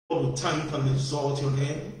We thank and exalt your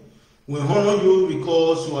name. We honor you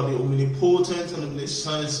because you are the omnipotent and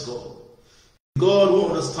omniscient God. God who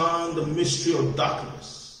understands the mystery of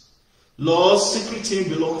darkness. Lord, secret thing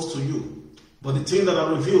belongs to you, but the thing that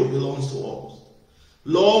are revealed belongs to us.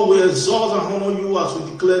 Lord, we exalt and honor you as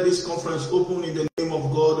we declare this conference open in the name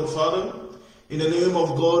of God the Father, in the name of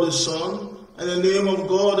God the Son, and in the name of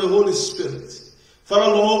God the Holy Spirit.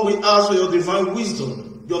 Father, Lord, we ask for your divine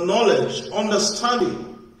wisdom, your knowledge, understanding,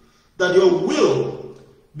 that your will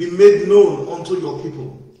be made known unto your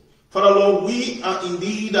people. Father, Lord, we are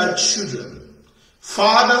indeed thy children.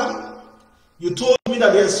 Father, you told me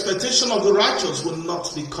that the expectation of the righteous will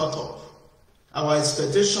not be cut off. Our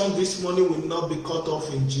expectation this morning will not be cut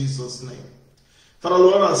off in Jesus' name. Father,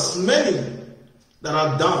 Lord, as many that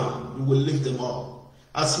are down, you will lift them up.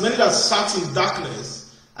 As many that sat in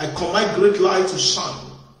darkness, I command great light to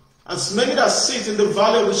shine. As many that sit in the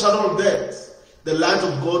valley of the shadow of death, the light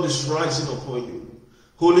of God is rising upon you.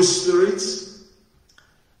 Holy Spirit,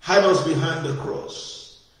 hide us behind the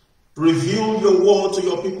cross. Reveal your word to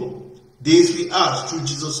your people. This we ask through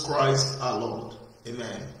Jesus Christ our Lord.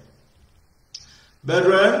 Amen.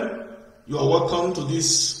 Brethren, you are welcome to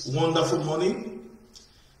this wonderful morning.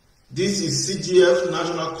 This is CGF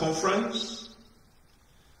National Conference.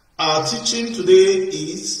 Our teaching today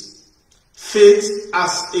is faith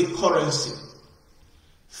as a currency.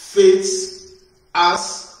 Faith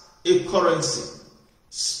as a currency.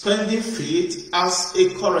 Spending faith as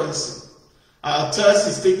a currency. Our text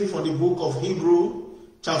is taken from the book of Hebrews,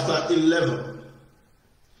 chapter 11.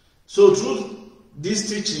 So through this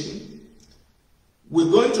teaching,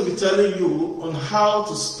 we're going to be telling you on how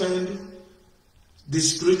to spend the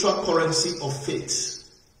spiritual currency of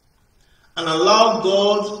faith and allow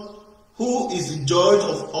God, who is the judge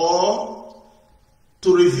of all,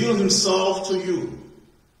 to reveal himself to you.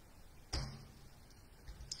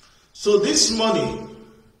 So this morning,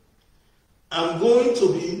 I'm going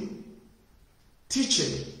to be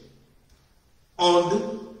teaching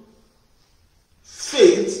on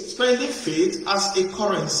faith, spending faith as a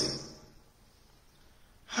currency.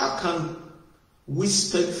 How can we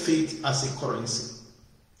spend faith as a currency?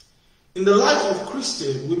 In the life of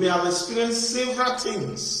Christian, we may have experienced several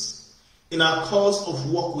things in our course of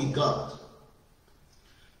walk with God.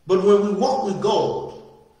 But when we walk with God,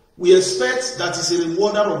 we expect that He's a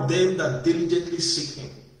rewarder of them that diligently seek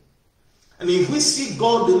Him. And if we seek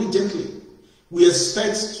God diligently, we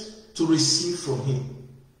expect to receive from Him.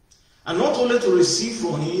 And not only to receive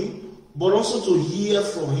from Him, but also to hear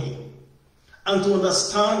from Him and to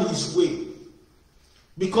understand His way.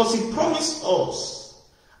 Because He promised us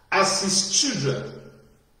as His children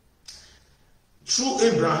through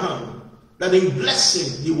Abraham that in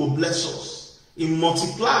blessing He will bless us. In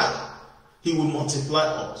multiply, He will multiply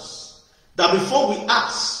us. That before we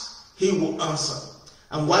ask, He will answer.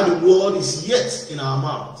 And while the word is yet in our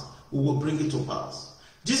mouth, we will bring it to pass.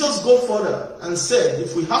 Jesus goes further and said,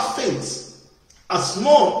 if we have faith as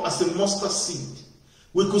small as a mustard seed,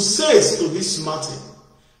 we could say to this mountain,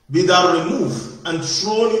 be thou removed and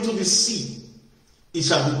thrown into the sea, it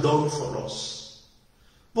shall be done for us.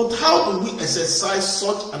 But how do we exercise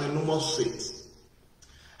such an enormous faith?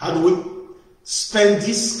 How do we spend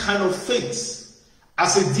this kind of faith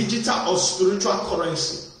as a digital or spiritual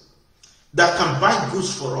currency that can buy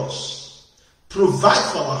goods for us, provide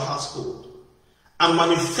for our household, and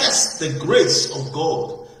manifest the grace of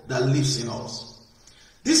God that lives in us?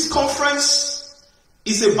 This conference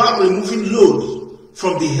is about removing load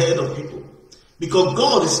from the head of people, because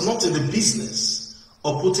God is not in the business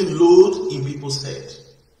of putting load in people's head,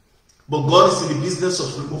 but God is in the business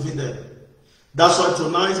of removing them. That's why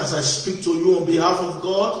tonight, as I speak to you on behalf of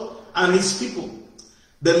God and His people,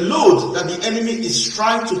 the load that the enemy is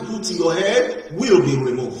trying to put in your head will be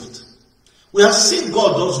removed. We have seen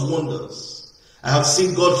God does wonders. I have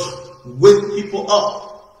seen God wake people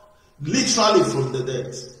up, literally from the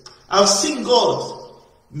dead. I have seen God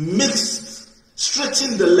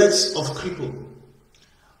straighten the legs of cripple,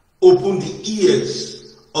 open the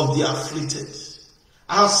ears of the afflicted.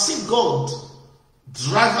 I have seen God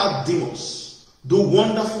drive out demons, do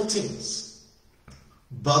wonderful things.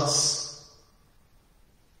 But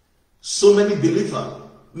so many believers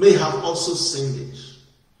may have also sinned it.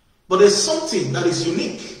 But there's something that is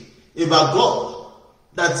unique about God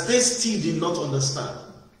that they still did not understand.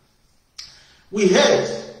 We heard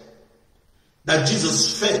that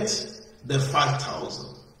Jesus fed the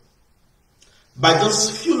 5,000 by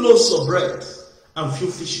just few loaves of bread and few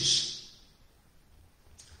fishes.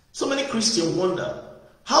 So many Christians wonder,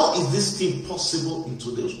 how is this thing possible in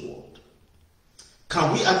today's world?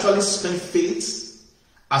 Can we actually spend faith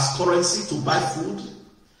as currency to buy food?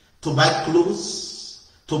 to buy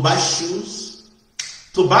clothes, to buy shoes,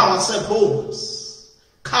 to buy ourselves homes,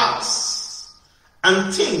 cars,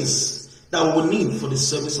 and things that we need for the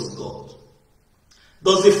service of God?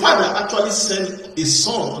 Does the father actually send his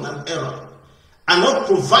son on an errand and not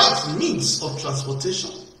provide means of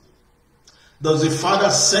transportation? Does the father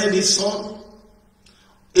send his son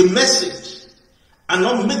a message and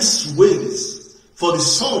not make ways for the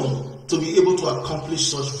son to be able to accomplish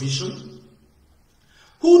such vision?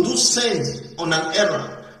 Who do send on an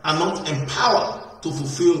errand and not empowered to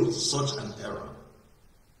fulfill such an errand?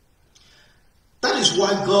 That is why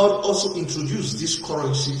God also introduced this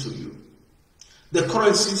currency to you. The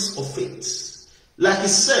currencies of faith. Like he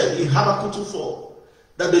said in Habakkuk 2:4,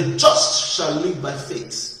 that the just shall live by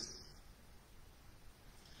faith.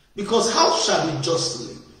 Because how shall the just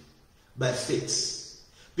live? By faith.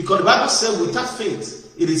 Because the Bible says without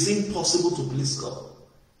faith, it is impossible to please God.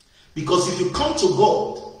 Because if you come to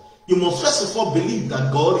God, you must first of all believe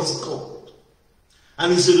that God is God.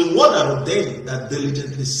 And is a rewarder of them that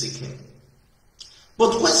diligently seek him.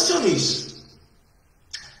 But the question is,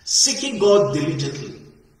 seeking God diligently.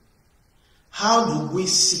 How do we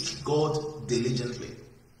seek God diligently?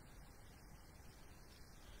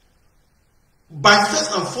 By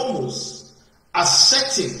first and foremost,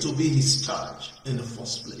 accepting to be his charge in the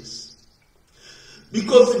first place.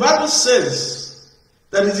 Because the Bible says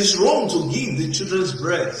that it is wrong to give the children's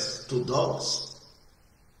bread to dogs.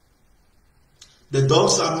 The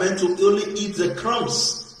dogs are meant to only eat the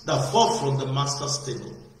crumbs that fall from the master's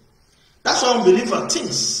table. That's why unbeliever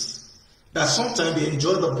thinks that sometimes they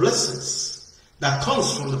enjoy the blessings that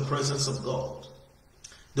comes from the presence of God.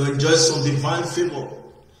 They enjoy some divine favor.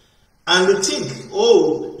 And they think,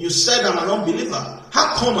 oh, you said I'm an unbeliever.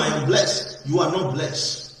 How come I am blessed? You are not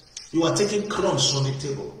blessed. You are taking crumbs from the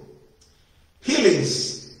table.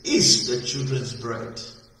 Healings is the children's bread.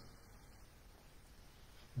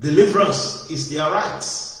 Deliverance is their right.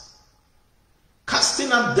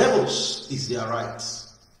 Casting out devils is their right.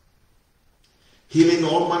 Healing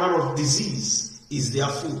all manner of disease is their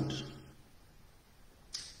food.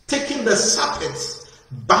 Taking the serpents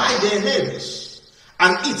by their heads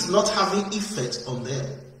and it not having effect on them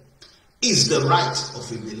is the right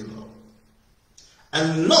of a believer.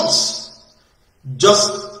 And not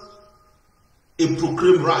just a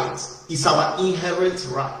proclaimed right, it's our inherent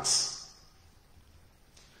right.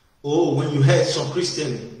 Oh, when you heard some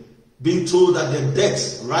Christian being told that their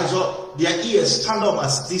death rise up, their ears stand up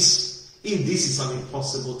as this, if this is an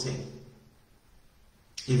impossible thing.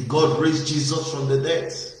 If God raised Jesus from the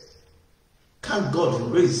dead, can't God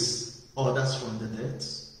raise others from the dead?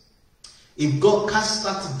 If God cast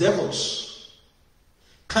out devils,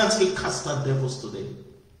 can't he cast out devils today?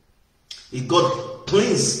 If God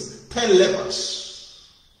cleansed 10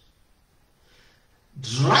 lepers,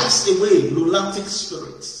 drives away lunatic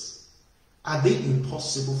spirits, are they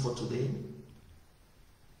impossible for today?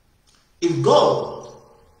 If God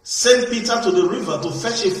sent Peter to the river to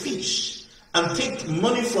fetch a fish and take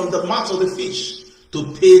money from the mouth of the fish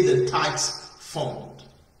to pay the tithes fund,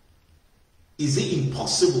 is it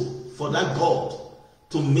impossible for that God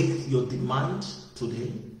to make your demand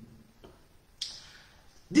today?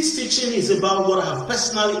 This teaching is about what I have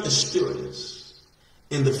personally experienced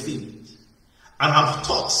in the field and have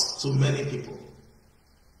taught to many people.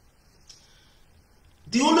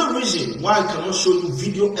 The only reason why I cannot show you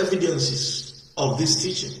video evidences of this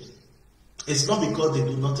teaching is not because they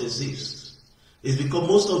do not exist. It's because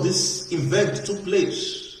most of this event took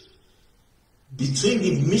place between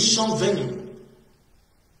the mission venue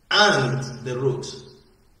and the road.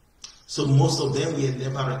 So most of them were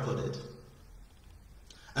never recorded.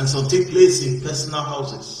 And some take place in personal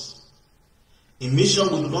houses. In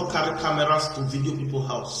mission, we do not carry cameras to video people's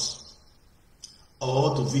house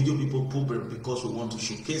or to video people pulpit because we want to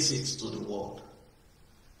showcase it to the world.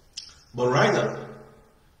 But rather,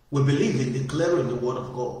 we believe in declaring the word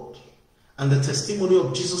of God and the testimony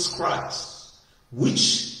of Jesus Christ,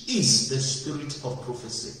 which is the spirit of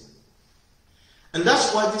prophecy. And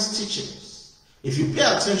that's why these teachings, if you pay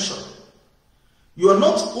attention, you are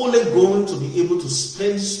not only going to be able to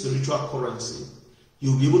spend spiritual currency,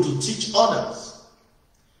 you'll be able to teach others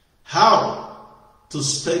how to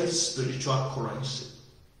spend spiritual currency.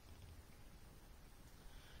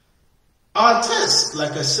 Our text,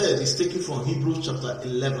 like I said, is taken from Hebrews chapter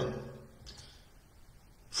 11,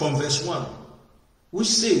 from verse 1, which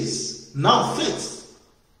says, now faith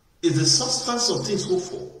is the substance of things hoped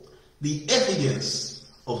for, the evidence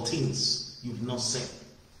of things you've not seen.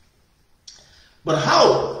 But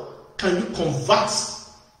how can you convert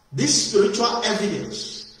this spiritual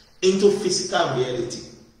evidence into physical reality?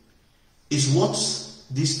 Is what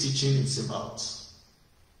this teaching is about.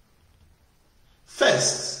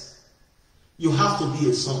 First, you have to be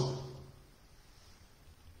a son.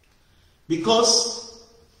 Because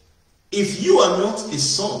if you are not a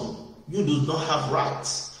son, you do not have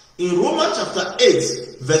rights. In Romans chapter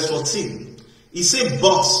 8, verse 14, it says,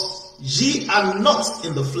 "But ye are not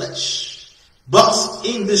in the flesh, but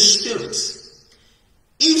in the Spirit.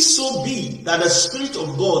 If so be that the Spirit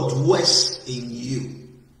of God dwells in you."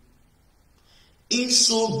 If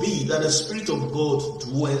so be that the Spirit of God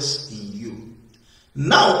dwells in you.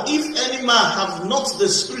 Now, if any man have not the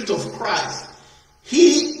Spirit of Christ,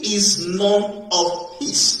 he is none of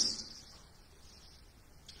his.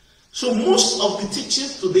 So most of the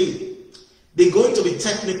teachings today, they're going to be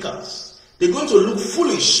technicals. They're going to look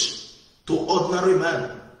foolish to ordinary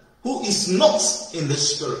man who is not in the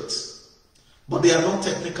Spirit. But they are not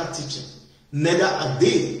technical teaching. Neither are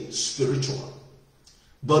they spiritual.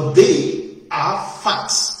 But they are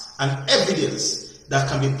facts and evidence that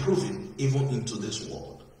can be proven even into this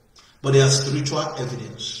world. But they are spiritual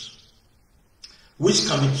evidence which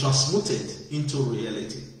can be transmuted into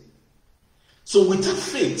reality. So without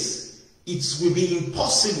faith, it will be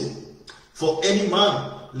impossible for any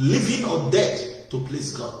man, living or dead, to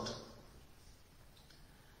please God.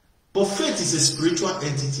 But faith is a spiritual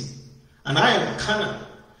entity, and I am carnal.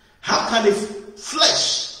 How can a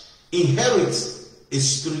flesh inherit a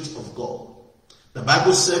spirit of God? The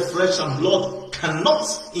Bible says flesh and blood cannot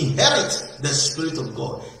inherit the Spirit of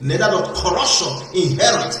God. Neither does corruption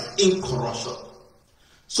inherit incorruption.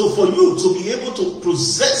 So for you to be able to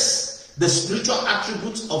possess the spiritual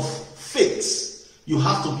attributes of faith, you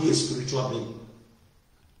have to be a spiritual being.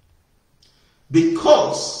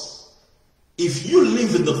 Because if you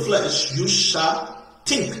live in the flesh, you shall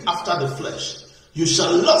think after the flesh. You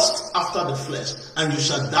shall lust after the flesh, and you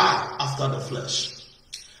shall die after the flesh.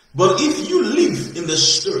 But if you live in the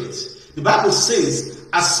Spirit, the Bible says,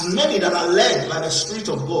 as many that are led by the Spirit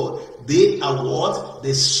of God, they are what?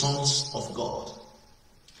 The sons of God.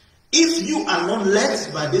 If you are not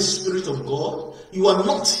led by the Spirit of God, you are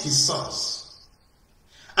not his sons.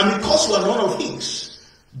 And because you are none of his,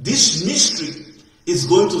 this mystery is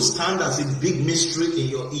going to stand as a big mystery in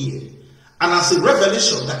your ear, and as a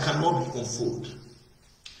revelation that cannot be unfolded.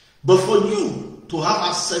 But for you to have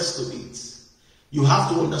access to it, you have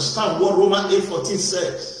to understand what Romans 8:14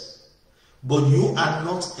 says. But you are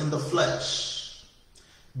not in the flesh.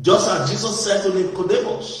 Just as Jesus said to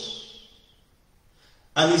Nicodemus.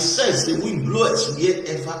 And he says, the wind bloweth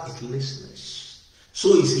wherever it listens.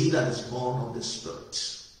 So is he that is born of the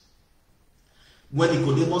Spirit. When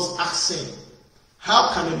Nicodemus asked him,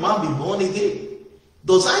 how can a man be born again?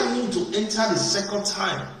 Does I need to enter the second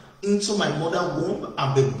time into my mother's womb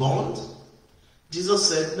and be born? Jesus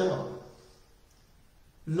said, no.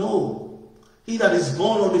 No. He that is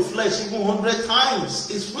born of the flesh, even 100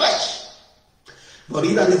 times, is flesh. But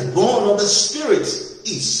he that is born of the Spirit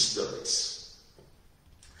is spirit.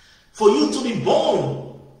 For you to be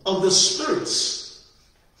born of the Spirit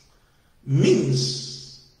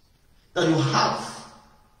means that you have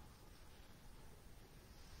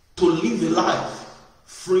to live a life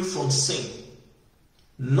free from sin,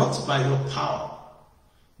 not by your power,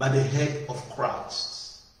 by the head of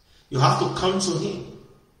Christ. You have to come to him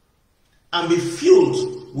and be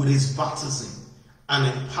filled with his baptism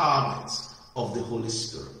and empowerment of the Holy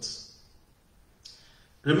Spirit.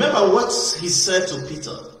 Remember what he said to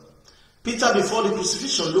Peter. Peter, before the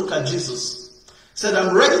crucifixion, looked at Jesus, said,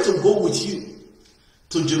 I'm ready to go with you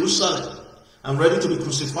to Jerusalem. I'm ready to be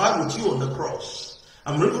crucified with you on the cross.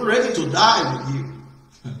 I'm ready to die with you.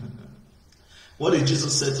 What did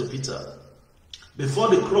Jesus say to Peter? Before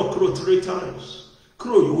the crow crow 3 times,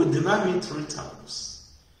 crow, you will deny me 3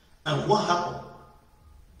 times. And what happened?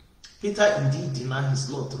 Peter indeed denied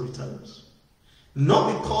his Lord 3 times.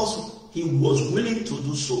 Not because he was willing to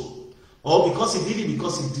do so, or because he did it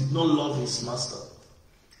because he did not love his master.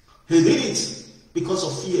 He did it because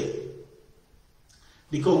of fear.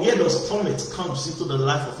 Because where does torment comes into the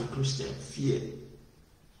life of a Christian? Fear.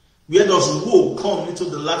 Where does woe come into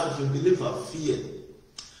the life of a believer? Fear.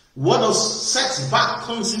 What does setback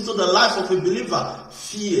comes into the life of a believer?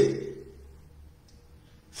 Fear.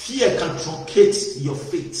 Fear can truncate your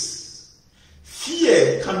faith.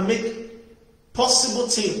 Fear can make possible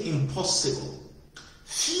things impossible.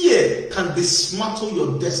 Fear can dismantle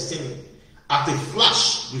your destiny at a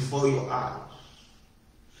flash before your eyes.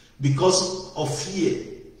 Because of fear.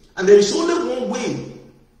 And there is only one way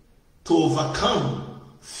to overcome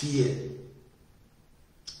fear.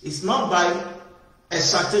 It's not by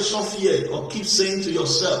excitation fear or keep saying to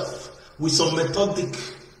yourself with some methodic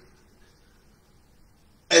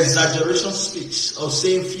exaggeration speech or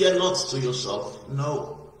saying fear not to yourself.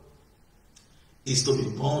 No. It's to be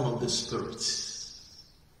born of the Spirit.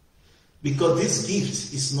 Because this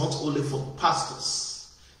gift is not only for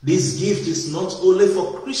pastors. This gift is not only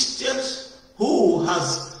for Christians who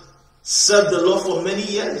has served the Lord for many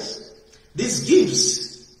years. This gift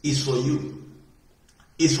is for you.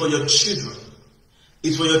 It's for your children.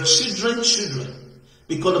 It's for your children.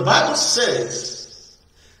 Because the Bible says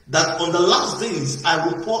that on the last days I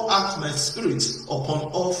will pour out my Spirit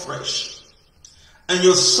upon all flesh. And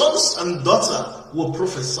your sons and daughters will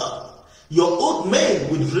prophesy. Your old men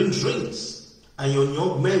will dream dreams. And your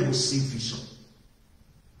young men will see vision.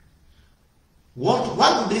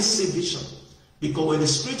 Why do they see vision? Because when the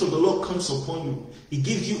Spirit of the Lord comes upon you, He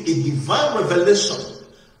gives you a divine revelation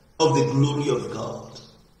of the glory of God.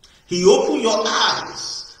 He opens your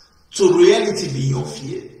eyes to reality beyond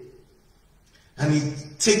fear. And He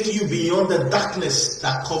takes you beyond the darkness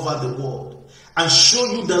that covers the world and show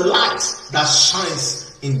you the light that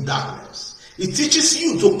shines in darkness. It teaches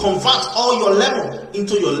you to convert all your lemon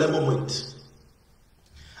into your lemonade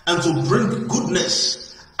and to bring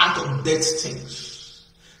goodness out of dead things.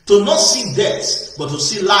 To not see death, but to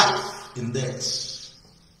see life in death.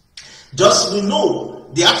 Just we know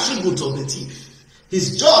the attribute of the thief.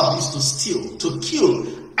 His job is to steal, to kill,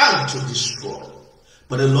 and to destroy.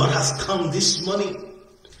 But the Lord has come this morning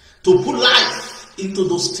to put life into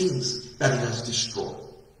those things that He has destroyed.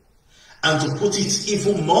 And to put it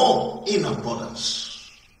even more in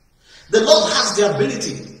abundance. The Lord has the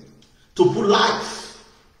ability to put life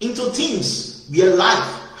into things where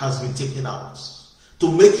life has been taken out.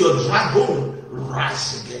 To make your dry bone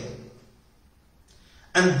rise again.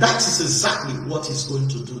 And that is exactly what He's going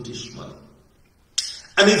to do this morning.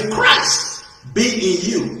 And if Christ be in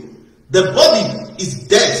you, the body is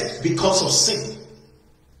dead because of sin.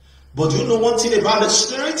 But you know one thing about the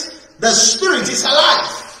Spirit? The Spirit is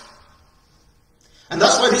alive. And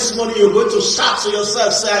that's why this morning you're going to shout to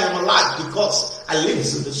yourself, say, I am alive because I live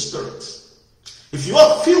in the Spirit. If you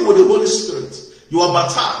are filled with the Holy Spirit, you are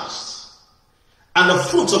baptized, and the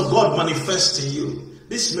fruit of God manifests in you,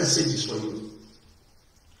 this message is for you.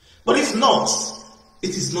 But if not, it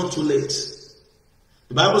is not too late.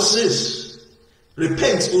 The Bible says,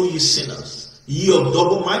 repent, O ye sinners, ye of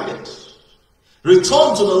double-minded.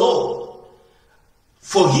 Return to the Lord,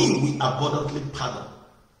 for He will abundantly pardon.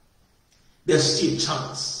 There's still a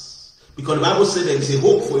chance. Because the Bible says there is a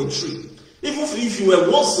hope for a tree. Even if you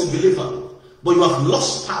were once a believer, but you have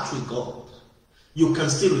lost touch with God, you can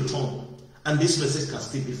still return. And this message can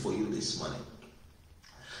still be for you this morning.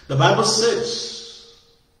 The Bible says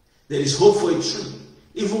there is hope for a tree,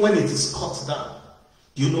 even when it is cut down.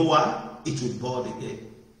 Do you know why? It will bud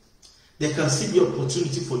again. There can still be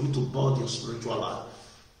opportunity for you to bud your spiritual life.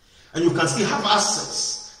 And you can still have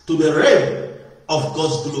access to the realm of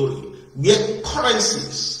God's glory, where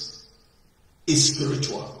currencies is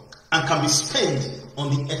spiritual and can be spent on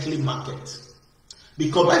the earthly market.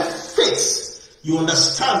 Because by faith, you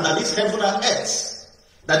understand that this heaven and earth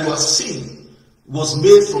that you are seeing was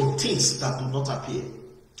made from things that do not appear.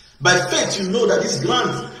 By faith, you know that this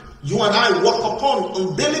ground you and I walk upon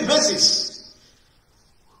on daily basis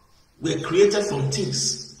were created from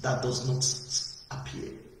things that does not appear.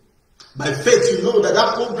 By faith, you know that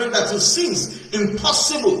that program that you seems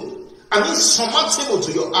impossible and insurmountable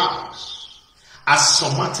to your eyes are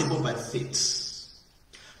surmountable by faith.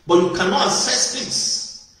 But you cannot access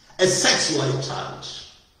this except you are in charge.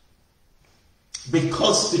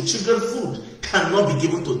 Because the children's food cannot be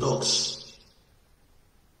given to dogs.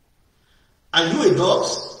 Are you a dog?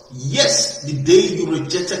 Yes, the day you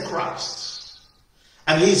rejected Christ.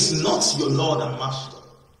 And He is not your Lord and Master.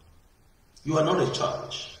 You are not a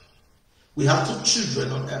charge. We have two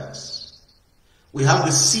children on earth. We have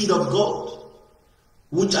the seed of God,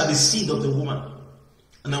 which are the seed of the woman.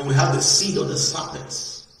 And then we have the seed of the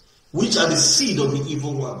serpents, which are the seed of the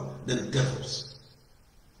evil one, the devils.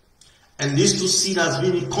 And these two seeds has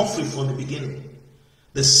been in conflict from the beginning.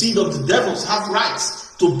 The seed of the devils have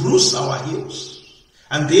rights to bruise our heels.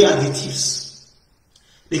 And they are the thieves.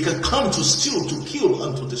 They can come to steal, to kill,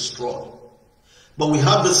 and to destroy. But we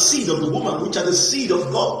have the seed of the woman, which are the seed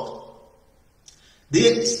of God.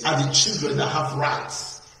 These are the children that have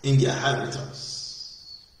rights in their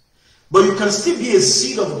inheritance. But you can still be a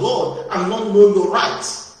seed of God and not know your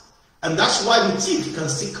rights. And that's why the thief can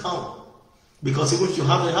still come. Because even if you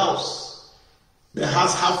have a house, the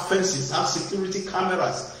house have fences, have security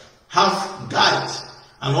cameras, have guards,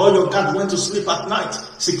 and all your guards went to sleep at night,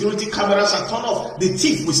 security cameras are turned off, the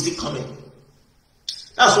thief will still come in.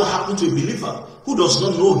 That's what happened to a believer who does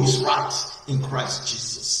not know his rights in Christ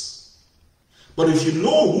Jesus. But if you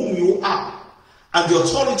know whom you are, and the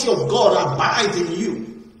authority of God abide in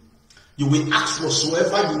you, you will ask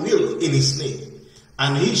whatsoever you will in his name,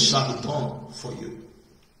 and he shall be done for you.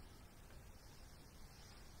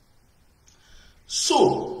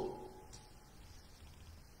 So,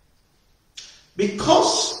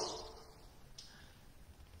 because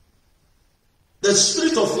the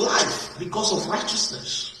spirit of life, because of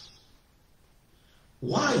righteousness,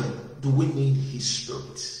 why do we need his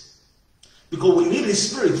spirit? Because we need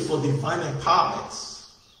his spirit for divine empowerment,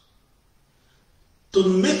 to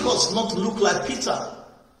make us not look like Peter,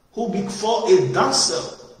 who before a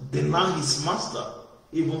damsel denied his master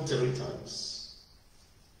even 3 times.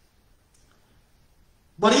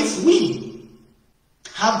 But if we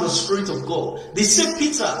have the Spirit of God, the same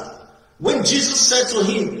Peter, when Jesus said to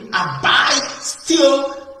him, abide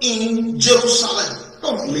still in Jerusalem,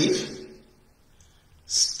 don't leave,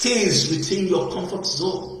 stays within your comfort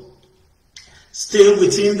zone, stay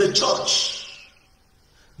within the church,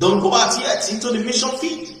 don't go out yet into the mission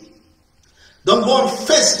field, don't go and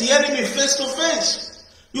face the enemy face to face.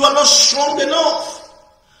 You are not strong enough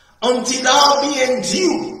until thou be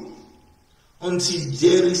endued. Until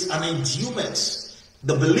there is an endowment,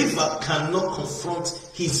 the believer cannot confront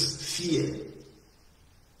his fear.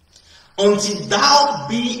 Until thou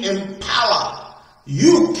be empowered,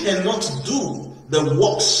 you cannot do the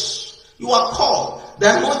works. You are called.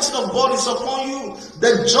 The anointing of God is upon you.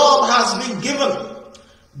 The job has been given.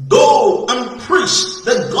 Go and preach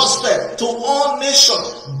the gospel to all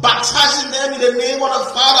nations, baptizing them in the name of the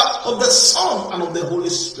Father, of the Son, and of the Holy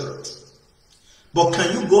Spirit. But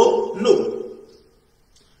can you go? No.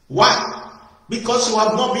 Why? Because you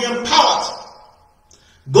have not been empowered.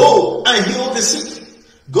 Go and heal the sick.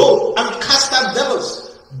 Go and cast out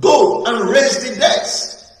devils. Go and raise the dead.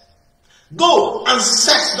 Go and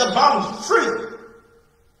set the bound free.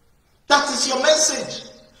 That is your message.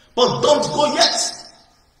 But don't go yet.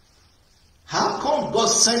 How come God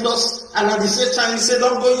sent us and at the same time he said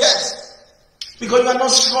don't go yet? Because you are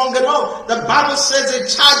not strong enough. The Bible says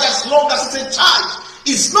a child, as long as it's a child,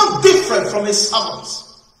 is not different from a servant.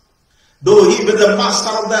 Though he be the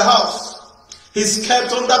master of the house, he's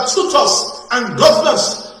kept under tutors and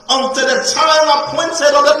governors until the time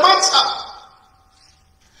appointed of the matter.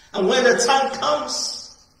 And when the time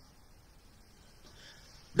comes,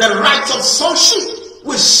 the right of sonship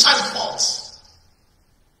will shine forth.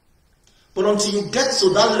 But until you get to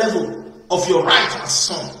that level of your right as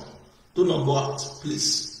son, do not go out,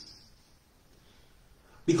 please.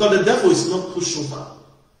 Because the devil is not pushover.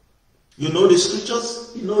 You know the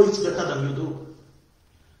scriptures, you know it better than you do.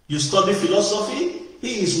 You study philosophy,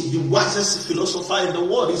 he is the wisest philosopher in the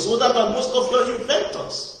world. He's older than most of your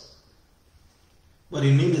inventors. But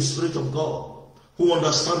you need the Spirit of God, who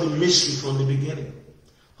understands the mystery from the beginning,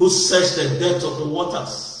 who searches the depth of the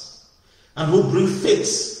waters, and who brings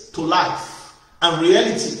faith to life and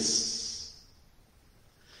realities.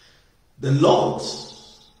 The Lord,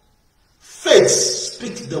 faith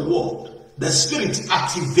speaks the word. The Spirit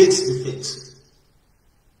activates the faith.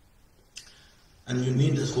 And you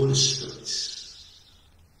need the Holy Spirit.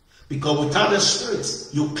 Because without the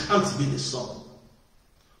Spirit, you can't be the Son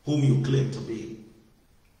whom you claim to be.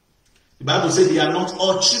 The Bible says they are not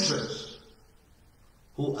all children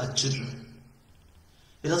who are children.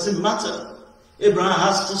 It doesn't matter. Abraham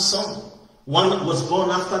has 2 sons. One was born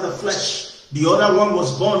after the flesh. The other one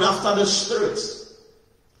was born after the Spirit.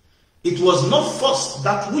 It was not first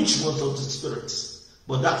that which was of the Spirit,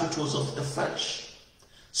 but that which was of the flesh.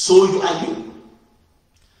 So you are you.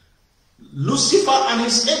 Lucifer and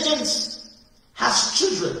his agents has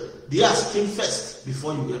children. They are seen first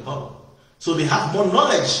before you were born. So they have more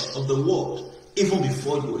knowledge of the world even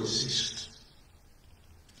before you exist.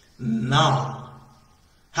 Now,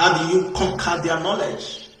 how do you conquer their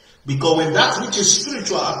knowledge? Because when that which is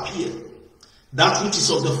spiritual appear, that which is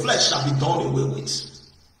of the flesh shall be done away with.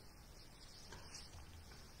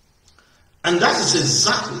 And that is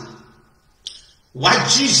exactly why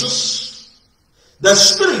Jesus, the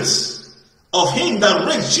Spirit of him that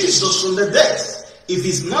raised Jesus from the dead, if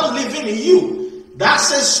he's not living in you, that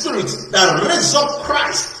same Spirit that raised up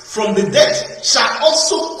Christ from the dead shall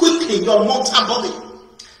also quicken your mortal body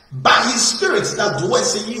by his Spirit that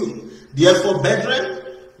dwells in you. Therefore, brethren,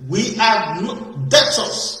 we are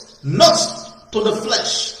debtors not to the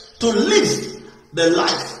flesh, to live the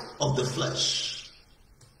life of the flesh.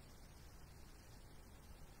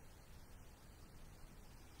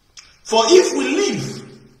 For if we live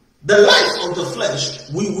the life of the flesh,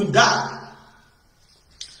 we will die.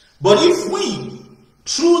 But if we,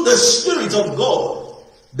 through the Spirit of God,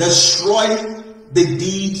 destroy the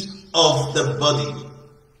deed of the body,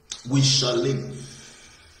 we shall live.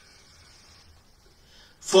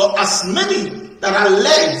 For as many that are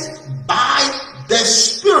led by the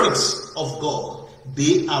Spirit of God,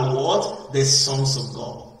 they are what? The sons of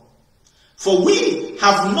God. For we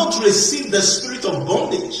have not received the spirit of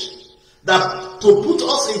bondage, that to put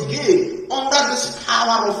us again under this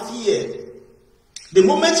power of fear. The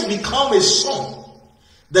moment you become a son,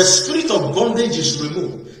 the spirit of bondage is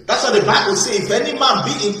removed. That's what the Bible says. If any man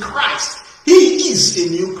be in Christ, he is a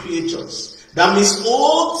new creature. That means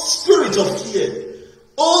old spirit of fear,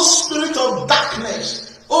 old spirit of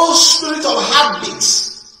darkness, old spirit of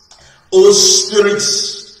habits, old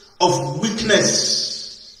spirits of weakness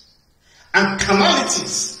and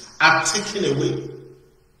carnalities are taken away.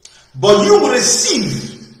 But you will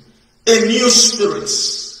receive a new spirit,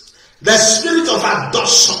 the spirit of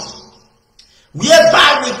adoption,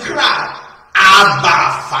 whereby we cry,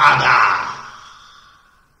 Abba, Father.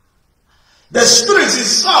 The spirit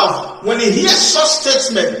itself, when it hears such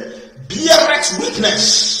statement, beareth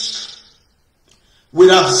witness with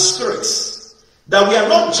our spirits that we are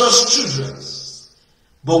not just children,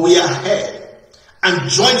 but we are heir and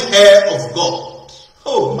joint heir of God.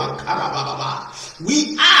 Oh, Makarababa.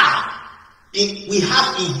 We have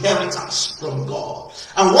inheritance from God.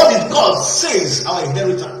 And what did God says our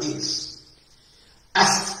inheritance is?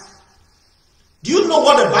 Do you know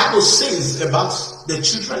what the Bible says about the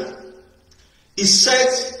children? It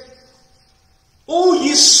said, O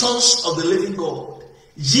ye sons of the living God,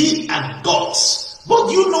 ye are gods.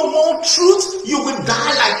 But you know more truth, you will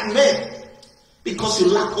die like men, because you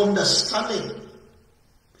lack understanding.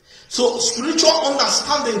 So spiritual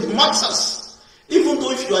understanding matters, even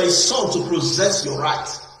though if you are a son to possess your right.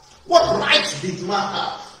 What right did man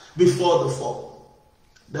have before the fall?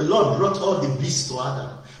 The Lord brought all the beasts to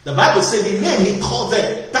Adam. The Bible said the name he called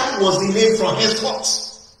them, that was the name from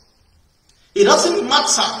henceforth. It doesn't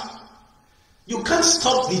matter. You can't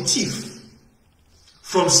stop the thief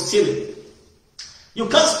from stealing. You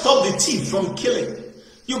can't stop the thief from killing.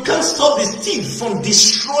 You can't stop the thief from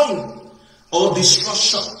destroying or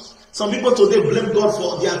destruction. Some people today blame God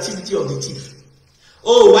for the activity of the thief.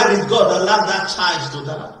 Oh, why did God allow that child to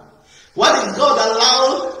die? Why did God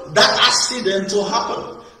allow that accident to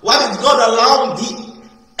happen? Why did God allow the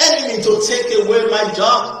enemy to take away my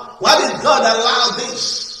job? Why did God allow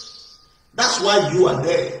this? That's why you are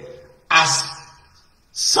there as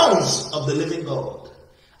sons of the living God.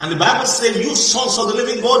 And the Bible says, you sons of the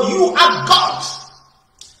living God, you are God.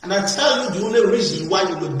 And I tell you, the only reason why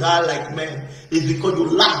you will die like men is because you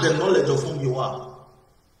lack the knowledge of whom you are.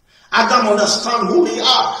 Adam understand who they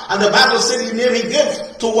are. And the Bible says the name he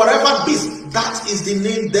gave to whatever beast, that is the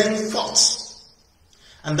name then forth.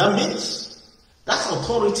 And that means that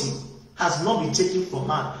authority has not been taken from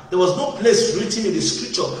man. There was no place written in the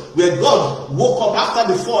scripture where God woke up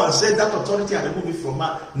after the fall and said that authority had removed it from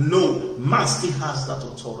man. No, man still has that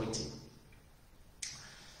authority.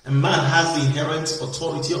 And man has the inherent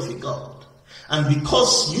authority of a God. And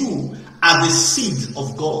because you are the seed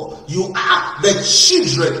of God, you are the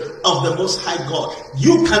children of the Most High God,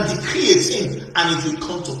 you can decree a thing and it will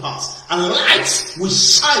come to pass. And light will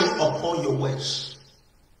shine upon your ways.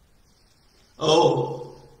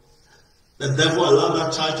 Oh, the devil allowed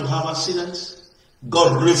that child to have accidents.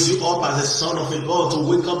 God raised you up as a son of a God to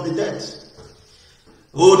wake up the dead.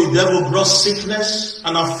 Oh, the devil brought sickness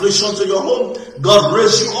and affliction to your home. God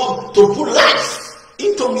raised you up to put life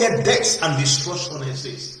into where death and destruction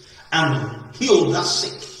exists and heal that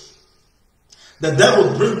sick. The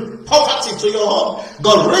devil bring poverty to your home.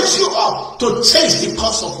 God raised you up to change the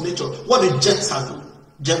course of nature. What did Jephthah do?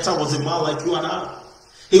 Jephthah was a man like you and I.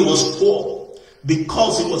 He was poor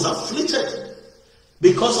because he was afflicted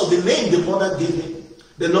because of the name the mother gave him.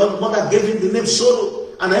 The mother gave him the name sorrow.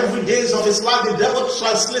 And every days of his life, the devil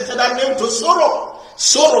translated that name to sorrow.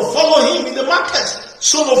 Sorrow follow him in the market.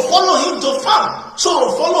 Sorrow follow him to farm.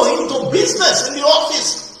 Sorrow follow him to business in the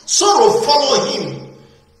office. Sorrow follow him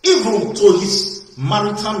even to his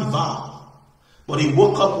maritime vow. But he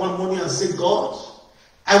woke up one morning and said, God,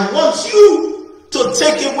 I want you to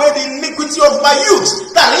take away the iniquity of my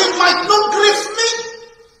youth, that it might not grieve me.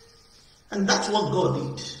 And that's what God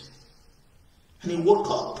did. And he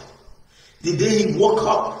woke up. The day he woke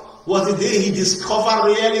up was the day he discovered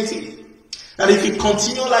reality. That if he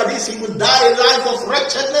continued like this, he would die a life of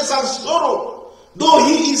wretchedness and sorrow. Though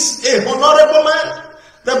he is a honorable man,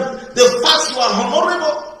 the fact you are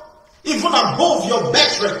honorable, even above your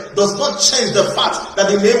birthright, does not change the fact that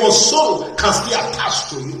the name of sorrow can still attach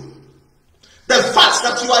to you. The fact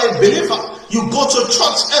that you are a believer, you go to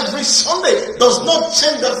church every Sunday, does not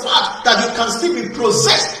change the fact that you can still be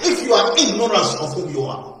possessed if you are ignorant of whom you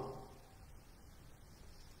are.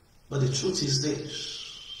 But the truth is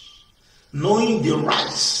this: knowing the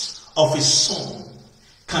rights of his son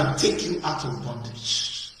can take you out of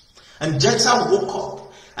bondage. And Jephthah woke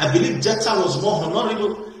up. I believe Jephthah was more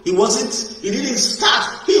honorable. He didn't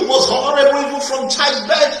start. He was honorable even from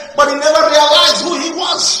childbirth, but he never realized who he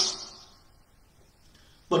was.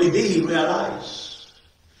 But the day he realized,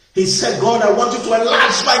 he said, God, I want you to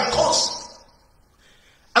enlarge my cause.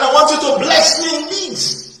 And I want you to bless me indeed.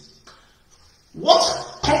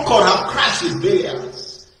 What concord have crashed with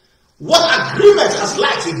barriers? What agreement has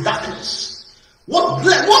light with darkness? What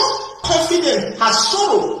confidence has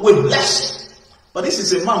sorrow with blessing? But this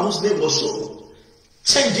is a man whose name was sorrow.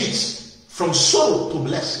 Change it from sorrow to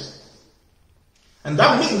blessing. And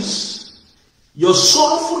that means your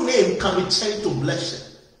sorrowful name can be changed to blessing.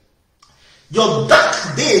 Your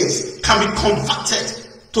dark days can be converted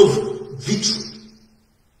to victory.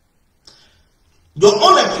 Your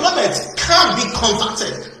unemployment can be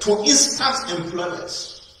converted to instant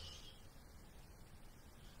employment.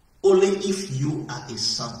 Only if you are a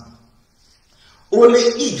son. Only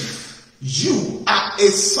if you are a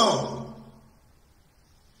son.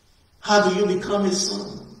 How do you become a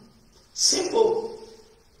son? Simple.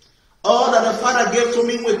 All that the Father gave to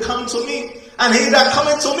me will come to me, and he that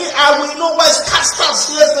cometh to me, I will no wise cast out,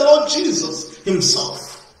 says the Lord Jesus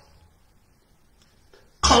himself.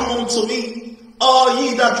 Come unto me, all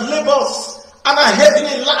ye that labor and are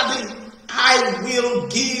heavily laden, I will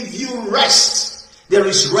give you rest. There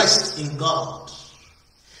is rest in God.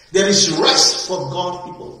 There is rest for God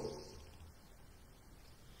people.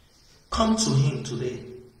 Come to him today,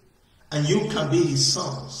 and you can be his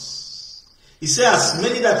sons. He said, as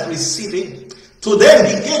many that receive him, to them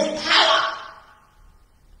he gave power.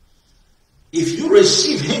 If you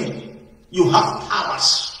receive him, you have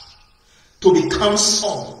powers to become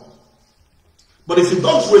son. But if you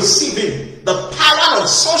don't receive him, the power of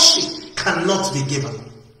sonship cannot be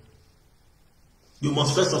given. You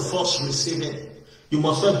must first of all receive him. You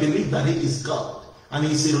must first believe that he is God, and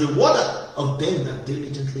he is a rewarder of them that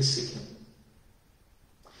diligently seek him.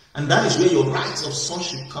 And that is where your rights of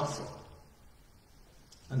sonship come from.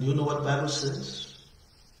 And do you know what the Bible says?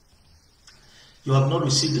 You have not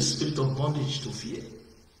received the spirit of bondage to fear,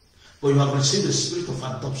 but you have received the spirit of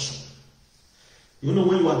adoption. You know,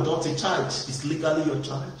 when you adopt a child, it's legally your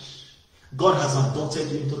child. God has adopted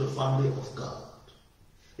you into the family of God.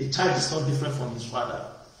 A child is not different from his father.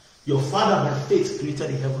 Your father by faith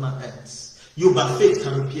created the heaven and earth. You by faith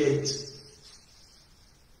can repair it.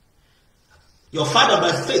 Your father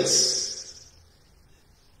by faith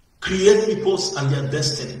created peoples and their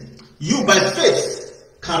destiny. You by faith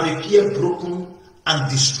can repair broken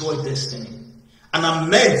and destroy destiny and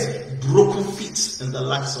amend broken feet in the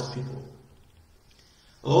lives of people.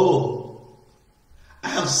 Oh, I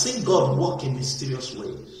have seen God work in mysterious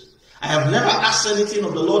ways. I have never asked anything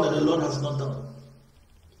of the Lord that the Lord has not done.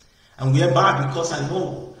 And whereby, because I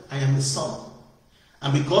know I am the son.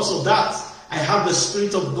 And because of that, I have the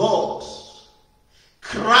Spirit of God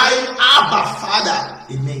crying, Abba,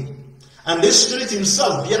 Father, in me. And this Spirit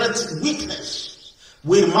himself beareth witness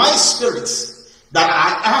with my spirit that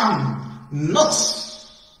I am not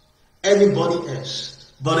anybody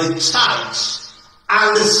else, but a child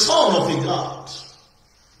and the son of a God.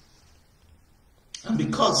 And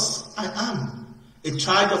because I am a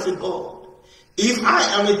child of a God, if I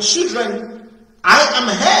am a children, I am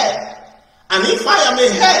heir. And if I am a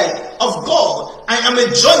heir of God, I am a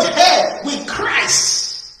joint heir with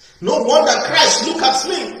Christ. No wonder Christ looked at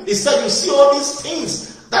me. He said, you see all these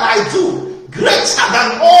things that I do, greater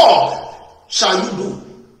than all shall you do.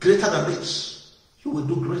 Greater than this, you will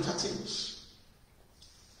do greater things.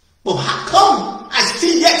 But how come I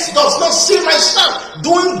still yet does not see myself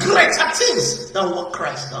doing greater things than what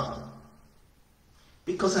Christ done?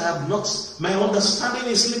 Because I have not, my understanding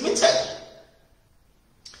is limited.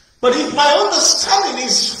 But if my understanding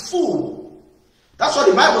is full, that's what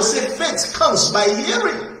the Bible says, faith comes by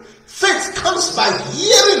hearing. Faith comes by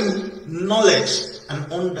hearing knowledge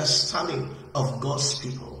and understanding of God's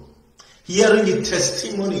people. Hearing the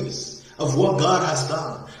testimonies of what God has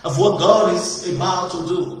done, of what God is about to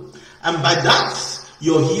do. And by that,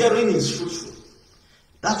 your hearing is fruitful.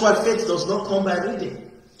 That's why faith does not come by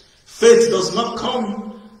reading. Faith does not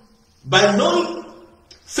come by knowing.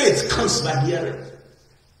 Faith comes by hearing.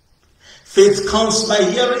 Faith comes by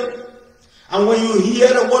hearing. And when you hear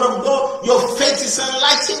the word of God, your faith is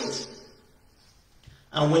enlightened.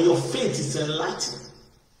 And when your faith is enlightened,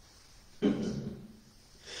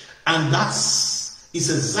 and that is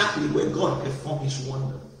exactly where God performed his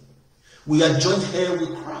wonder. We are joint heir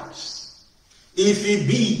with Christ. If it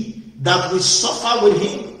be that we suffer with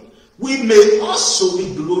him, we may also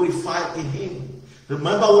be glorified in him.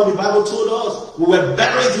 Remember what the Bible told us? We were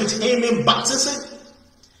buried with him in baptism.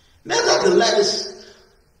 Nevertheless,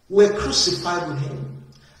 we were crucified with him,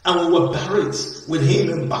 and we were buried with him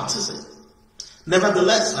in baptism.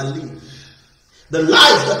 Nevertheless, I live. The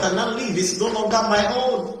life that I now live is no longer my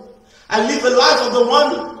own. I live a life of the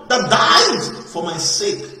one that died for my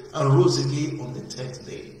sake and rose again on the 10th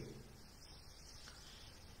day.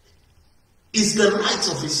 It's the right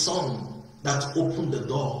of his son that opened the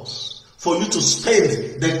doors for you to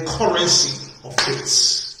spend the currency of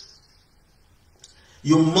faith.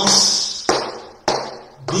 You must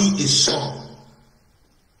be a son.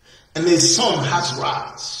 And a son has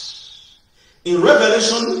rights. In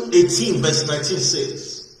Revelation 18 verse 19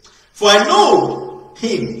 says, "For I know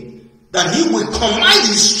him, that he will command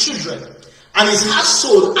his children and his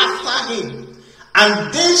household after him,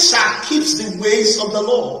 and they shall keep the ways of the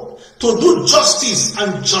Lord, to do justice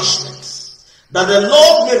and judgment, that the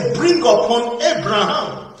Lord may bring upon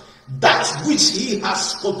Abraham that which he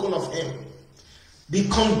has spoken of him." The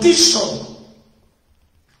condition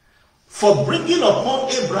for bringing upon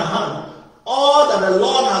Abraham all that the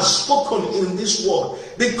Lord has spoken in this world,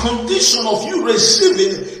 the condition of you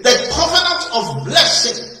receiving the covenant of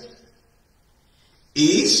blessing,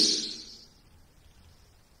 is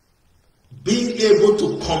being able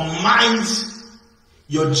to command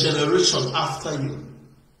your generation after you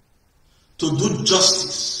to do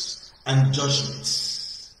justice and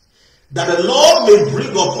judgment, that the Lord may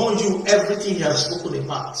bring upon you everything he has spoken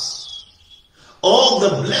about. All the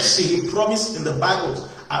blessing he promised in the Bible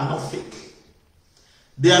are not fake.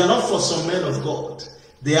 They are not for some men of God.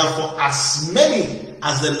 They are for as many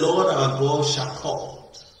as the Lord our God shall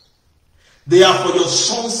call. They are for your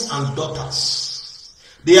sons and daughters.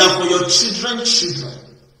 They are for your children.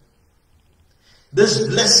 These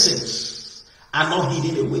blessings are not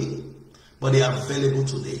hidden away, but they are available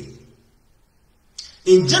today.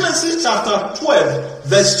 In Genesis chapter 12,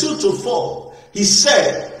 verse 2 to 4, he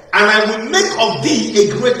said, "And I will make of thee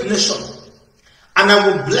a great nation, and I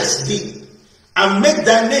will bless thee, and make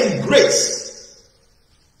thy name great."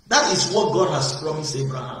 That is what God has promised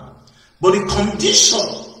Abraham. But the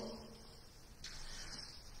condition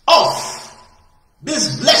of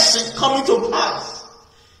this blessing coming to pass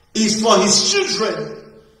is for his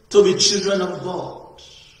children to be children of God,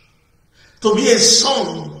 to be a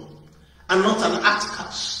son and not an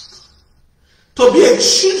outcast, to be a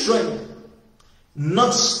children,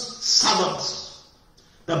 not servants.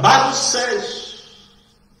 The Bible says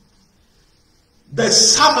the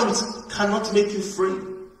servant cannot make you free,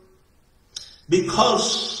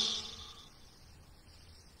 because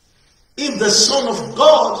if the Son of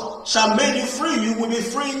God shall make you free, you will be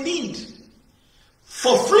free indeed.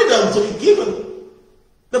 For freedom to be given,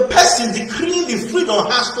 the person decreeing the freedom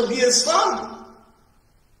has to be a son.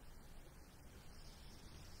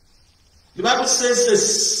 The Bible says a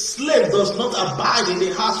slave does not abide in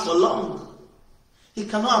the house for long. He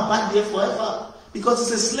cannot abide there forever, because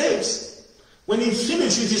he's a slave. When he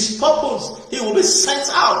finishes with his purpose, he will be sent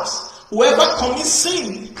out. Whoever commits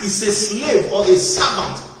sin is a slave or a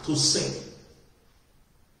servant to sin.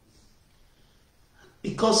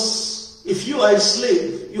 Because if you are a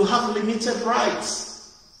slave, you have limited rights.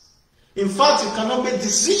 In fact, you cannot make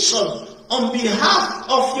decisions on behalf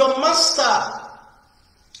of your master.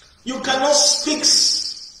 You cannot speak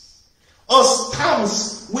or stamp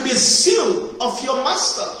with the seal of your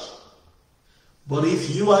master. But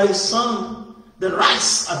if you are a son, the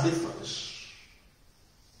rights are different.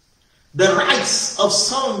 The rights of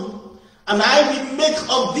son, "and I will make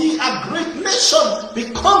of thee a great nation,"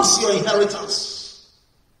 becomes your inheritance.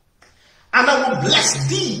 "And I will bless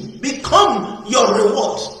thee," become your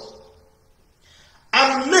reward.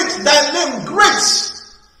 "And make thy name great."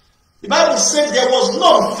 The Bible said there was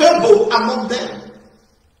none feeble among them.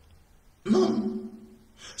 None.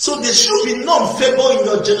 So there should be none feeble in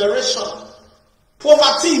your generation.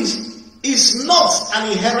 Poverty is not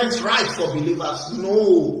an inherent right for believers.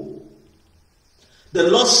 No. The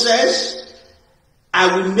Lord says, "I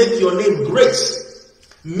will make your name great."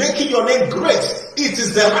 Making your name great, it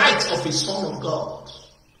is the right of a son of God.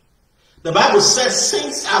 The Bible says,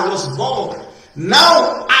 "Since I was born,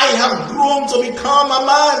 now I have grown to become a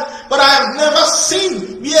man, but I have never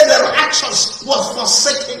seen where the righteous was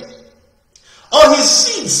forsaken, or his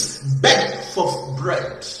seeds beg for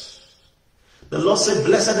bread." The Lord said,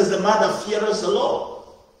 "Blessed is the man that feareth the Lord.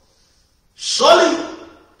 Surely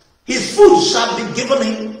his food shall be given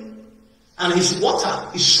him, and his water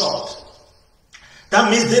is short." That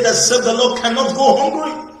means they that serve the Lord cannot go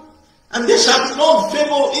hungry, and they shall be no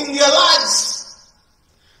feeble in their lives.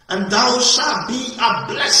 "And thou shalt be a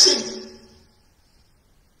blessing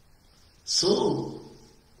So,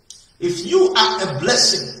 if you are a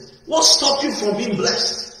blessing, what stops you from being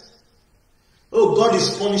blessed? Oh, God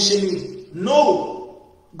is punishing me. No,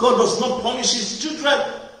 God does not punish his children.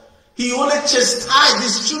 He only chastises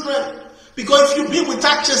his children. Because if you be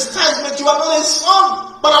without chastisement, you are not a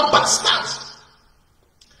son, but a bastard.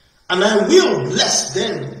 And I will bless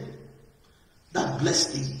them that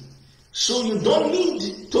bless thee. So you don't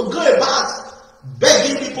need to go about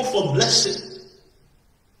begging people for blessing.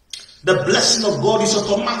 The blessing of God is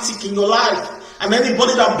automatic in your life. And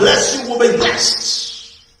anybody that bless you will be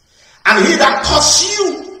blessed. And he that curse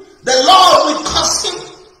you, the Lord will curse him.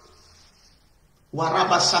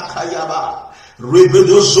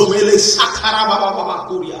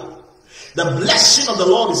 The blessing of the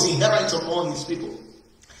Lord is inherent among his people.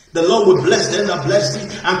 The Lord will bless them that bless thee,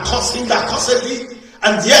 and curse him that curseth thee.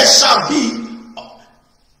 And there shall be,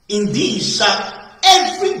 indeed shall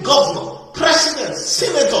every governor, president,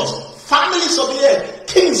 senators, families of the earth,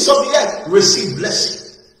 kings of the earth receive blessing.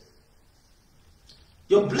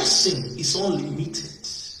 Your blessing is unlimited.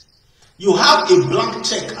 You have a blank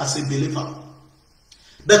check as a believer.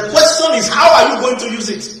 The question is, how are you going to use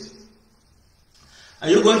it? Are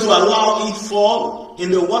you going to allow it fall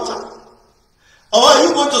in the water? Or are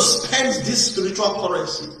you going to spend this spiritual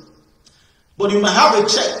currency? But you might have a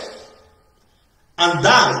check and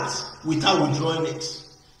die without withdrawing it.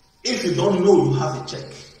 If you don't know you have a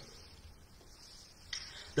check.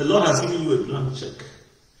 The Lord has given you a blank check.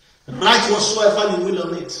 Write whatsoever you will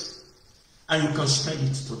on it, and you can spend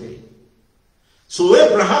it today. So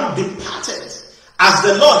Abraham departed as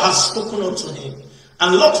the Lord has spoken unto him,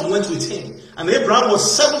 and Lot went with him. And Abraham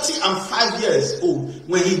was 75 years old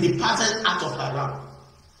when he departed out of Haran.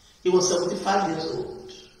 He was 75 years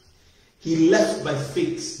old. He left by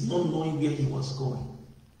faith, not knowing where he was going.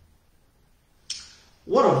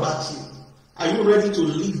 What about you? Are you ready to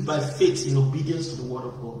live by faith in obedience to the word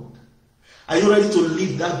of God? Are you ready to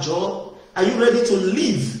leave that job? Are you ready to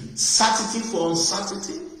leave certainty for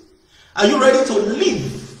uncertainty? Are you ready to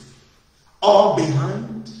leave all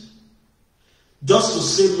behind? Just to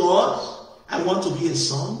say, Lord, I want to be a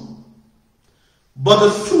son. But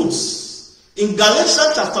the fruits, in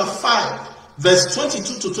Galatians chapter 5, verse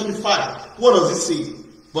 22 to 25, what does it say?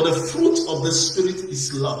 But the fruit of the Spirit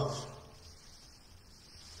is love.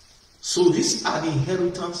 So these are the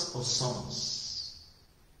inheritance of sons.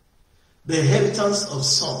 The inheritance of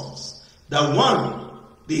sons. The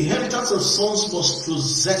inheritance of sons must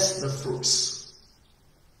possess the fruits.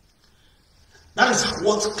 That is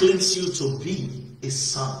what claims you to be a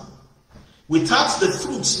son. Without the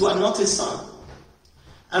fruits, you are not a son.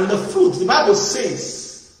 And the fruit, the Bible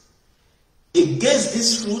says, against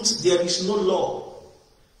this fruit there is no law.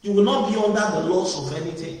 You will not be under the laws of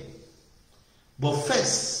anything. But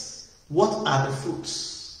first, what are the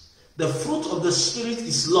fruits? The fruit of the Spirit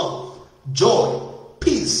is love, joy,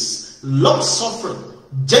 peace, long-suffering,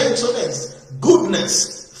 gentleness,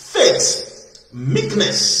 goodness, faith,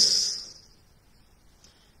 meekness,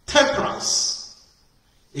 temperance.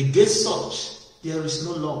 Against such, there is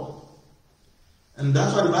no law. And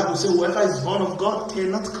that's why the Bible says, whoever is born of God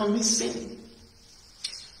cannot commit sin.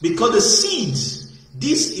 Because the seed,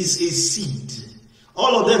 this is a seed.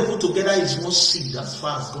 All of them put together is one seed as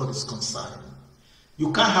far as God is concerned.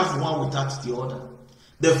 You can't have one without the other.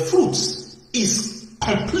 The fruit is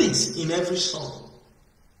complete in every son.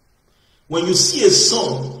 When you see a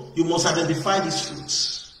son, you must identify these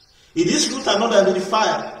fruits. If these fruits are not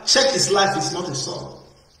identified, check his life is not a son.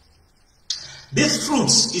 These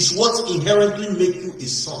fruits is what inherently make you a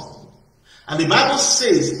son. And the Bible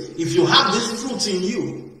says, if you have these fruits in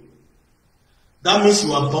you, that means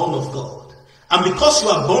you are born of God. And because you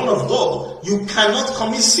are born of God, you cannot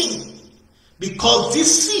commit sin. Because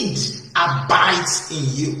this seed abides in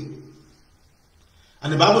you.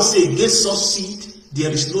 And the Bible says, against such seed, there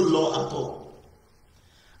is no law at all.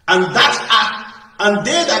 And they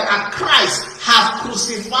that are Christ have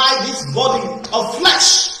crucified this body of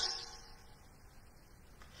flesh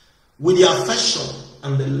with the affection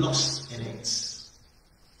and the lust in it.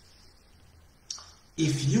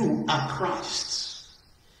 If you are Christ,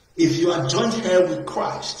 if you are joined here with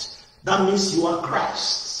Christ, that means you are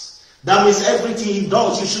Christ. That means everything he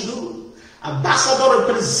does, you should do. Ambassador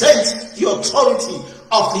represents the authority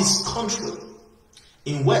of his country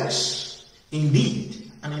in words, in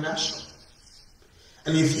deed, and in action.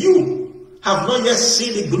 And if you have not yet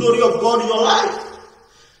seen the glory of God in your life,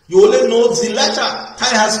 you only know the letter.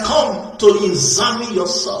 Time has come to examine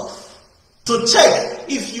yourself, to check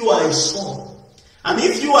if you are a son. And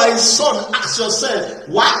if you are a son, ask yourself,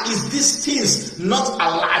 why is these things not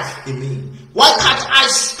alive in me? Why can't I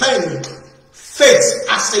spend faith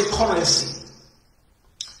as a currency.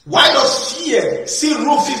 Why does fear still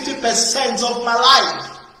rule 50% of my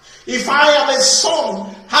life? If I am a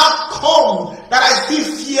son, how come that I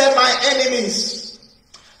still fear my enemies?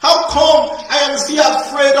 How come I am still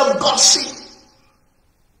afraid of gossip?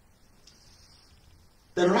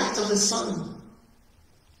 The right of the son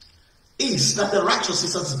is that the righteous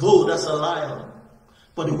is as bold as a lion,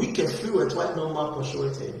 but the wicked fleeth while no man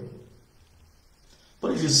pursueth him.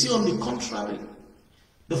 But if you see on the contrary,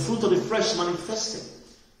 the fruit of the flesh manifested,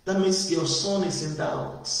 that means your son is in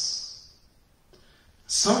doubt.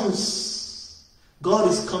 Sons, God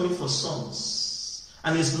is coming for sons,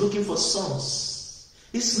 and He's looking for sons.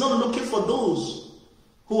 He's not looking for those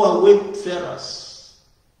who are wayfarers,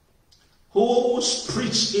 who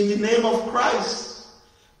preach in the name of Christ,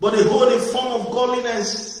 but they hold a form of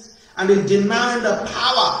godliness and they deny the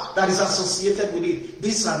power that is associated with it.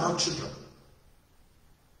 These are not children.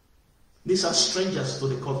 These are strangers to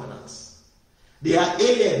the covenant. They are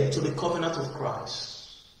alien to the covenant of Christ.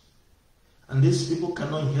 And these people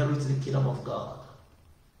cannot inherit the kingdom of God.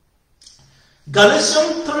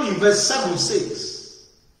 Galatians 3 verse 7 says,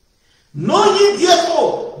 know ye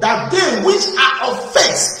therefore that they which are of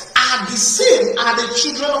faith are the same are the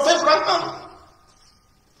children of Abraham.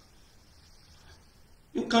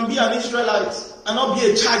 You can be an Israelite and not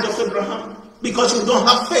be a child of Abraham because you don't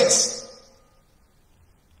have faith.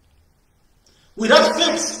 Without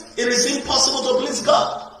faith, it is impossible to please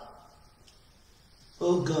God.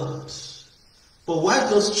 Oh God. But why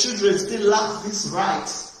does children still lack this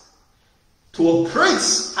right to operate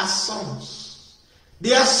as sons?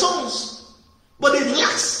 They are sons, but they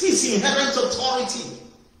lack this inherent authority.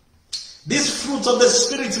 This fruit of the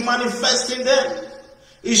Spirit manifests in them.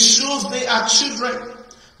 It shows they are children,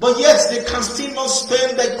 but yet they can still not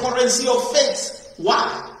spend the currency of faith.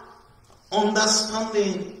 Why?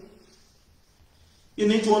 Understanding. You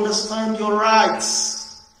need to understand your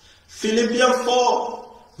rights. Philippians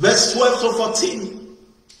 4 verse 12 to 14.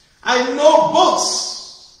 I know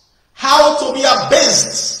both how to be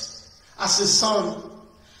abased as a son,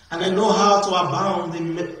 and I know how to abound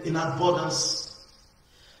in abundance.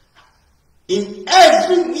 In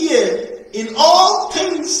every way, in all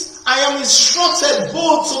things, I am instructed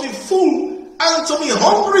both to be full and to be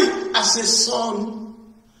hungry as a son,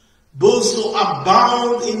 both to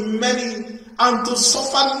abound in many and to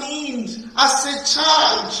suffer need as a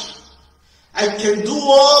child. I can do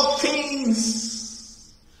all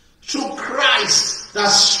things through Christ that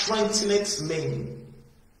strengtheneth me.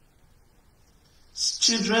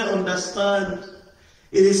 Children understand,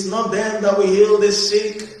 it is not them that will heal the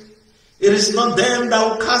sick. It is not them that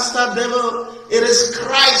will cast out devil. It is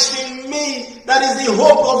Christ in me that is the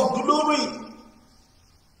hope of glory.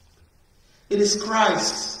 It is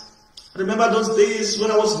Christ. I remember those days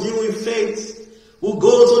when I was new in faith. We'll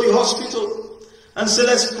go to the hospital and say,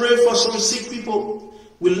 let's pray for some sick people.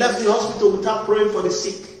 We left the hospital without praying for the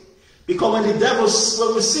sick. Because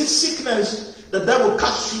when we see sickness, the devil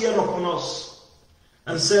cast fear upon us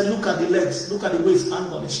and said, look at the legs, look at the way his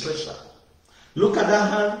hand on the stretcher. Look at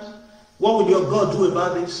that hand. What will your God do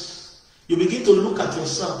about this? You begin to look at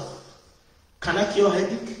yourself. Can I cure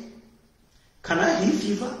headache? Can I heal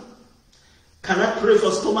fever? Can I pray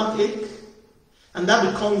for stomach ache? And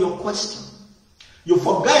that becomes your question. You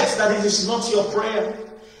forget that it is not your prayer.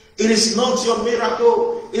 It is not your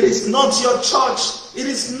miracle. It is not your church. It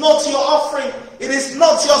is not your offering. It is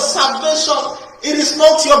not your salvation. It is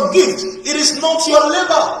not your gift. It is not your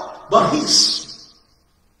labor. But His.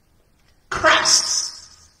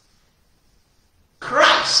 Christ.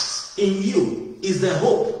 Christ in you is the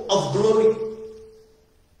hope of glory.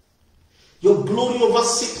 Your glory over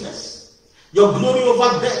sickness. Your glory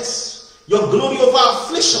over death. Your glory over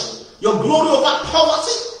affliction. Your glory over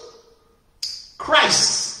poverty.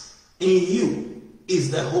 Christ in you is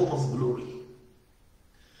the hope of glory.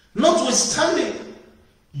 Notwithstanding,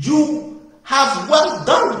 you have well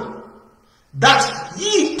done that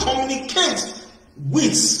ye communicate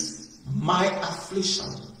with my affliction.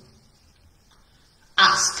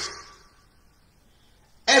 Ask.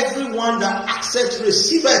 Everyone that asketh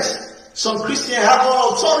receiveth. Some Christians have no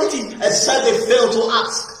authority except they fail to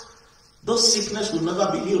ask. Those sickness will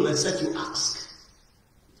never be healed except you ask.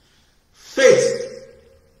 Faith,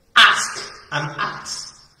 ask and act.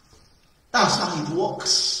 That's how it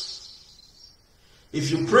works. If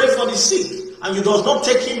you pray for the sick and you does not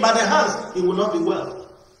take him by the hand, he will not be well.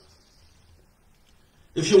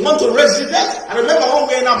 If you want to raise the dead, I remember when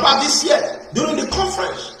we were in Aba this year, during the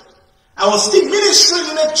conference, I was still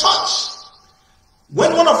ministering in a church.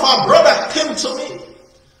 When one of our brothers came to me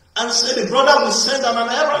and said the brother will send on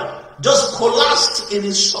an errand, just collapsed in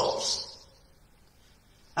his shops.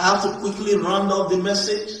 I have to quickly round up the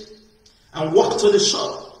message and walk to the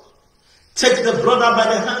shop. Take the brother by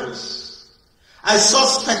the hands. I saw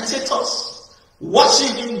spectators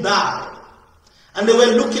watching him die. And they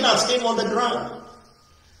were looking at him on the ground.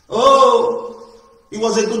 Oh, he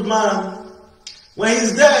was a good man. When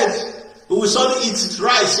he's dead, we will surely eat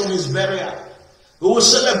rice on his burial. We will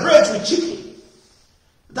celebrate with chicken.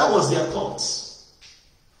 That was their thoughts.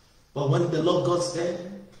 But when the Lord got there,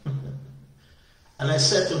 and I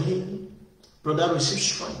said to him, brother, receive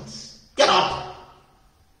strength. Get up.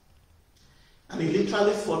 And he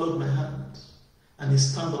literally followed my hand. And he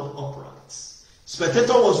stand up upright.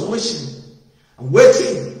 Spectator was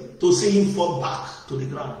waiting to see him fall back to the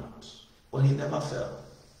ground. But he never fell.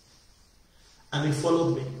 And he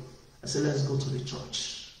followed me. I said, let's go to the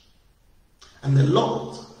church. And the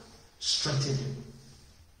Lord strengthened him.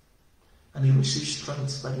 And he received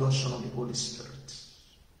strength by the unction of the Holy Spirit.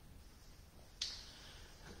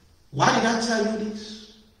 Why did I tell you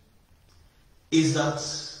this? Is that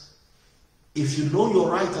if you know your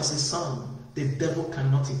right as a son, the devil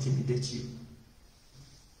cannot intimidate you.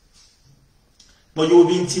 But you will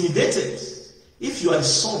be intimidated if you are a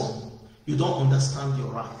son, you don't understand your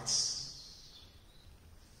rights.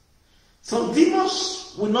 Some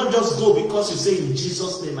demons will not just go because you say in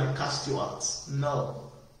Jesus' name I cast you out.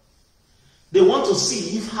 No. They want to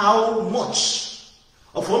see if how much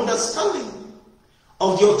of understanding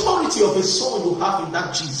of the authority of a son you have in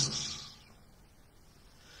that Jesus.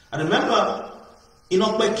 I remember in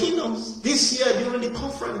Okpe Kingdoms this year during the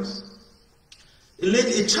conference,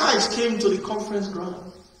 a child came to the conference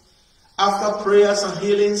ground. After prayers and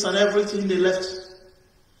healings and everything, they left.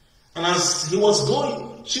 And as he was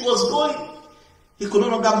going, she was going, he could no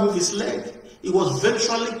longer move his leg. He was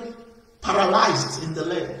virtually paralyzed in the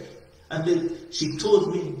leg. And then she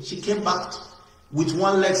told me, she came back with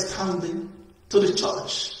one leg standing to the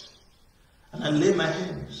church. And I laid my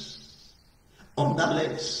hands on that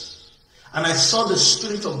leg. And I saw the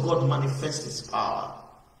Spirit of God manifest His power.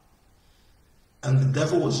 And the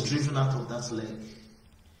devil was driven out of that leg.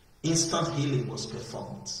 Instant healing was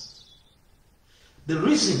performed. The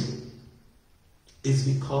reason is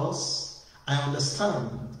because I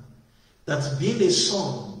understand that being a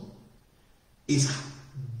son is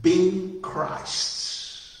being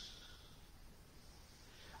Christ.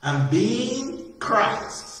 And being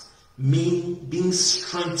Christ means being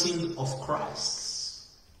strengthened of Christ.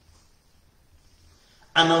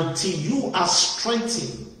 And until you are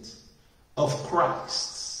strengthened of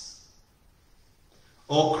Christ,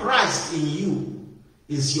 or Christ in you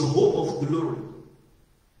is your hope of glory,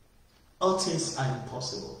 all things are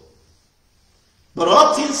impossible. But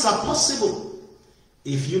all things are possible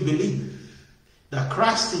if you believe that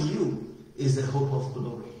Christ in you is the hope of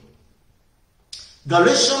glory.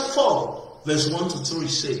 Galatians 4 verse 1 to 3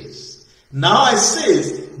 says, now I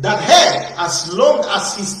say that head as long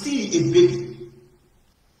as he's still a baby.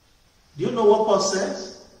 Do you know what Paul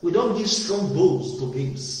says? We don't give strong bows to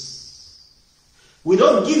babes. We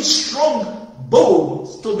don't give strong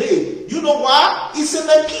bows today. You know why? It's in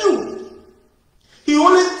the pew. He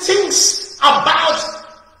only thinks about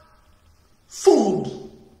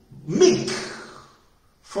food, milk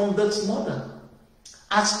from that mother.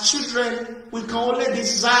 As children, we can only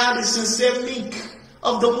desire the sincere milk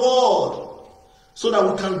of the world so that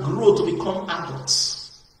we can grow to become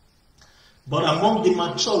adults. But among the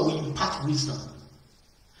mature, we impart wisdom.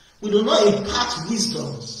 We do not impart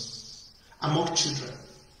wisdoms among children,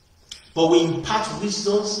 but we impart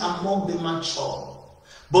wisdoms among the mature.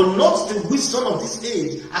 But not the wisdom of this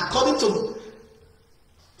age, according to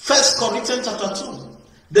 1 Corinthians chapter 2.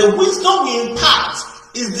 The wisdom we impart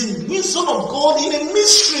is the wisdom of God in a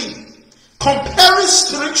mystery, comparing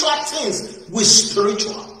spiritual things with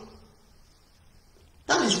spiritual.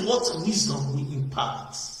 That is what wisdom we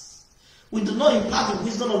impart. We do not impart the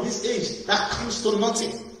wisdom of this age that comes to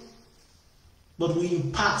nothing. But we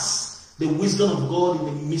impart the wisdom of God in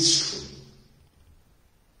a mystery.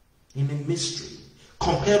 In a mystery.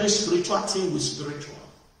 Comparing spiritual thing with spiritual.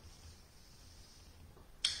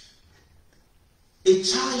 A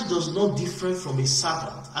child does not differ from a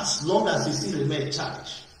servant as long as he still remains a child.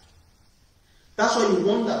 That's why you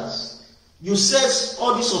wonder. You said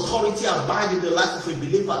all this authority abide in the life of a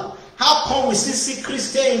believer. How come we still see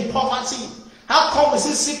Christians in poverty? How come we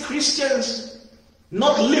still see Christians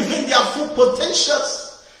not living their full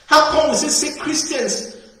potentials? How come we still see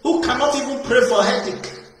Christians who cannot even pray for a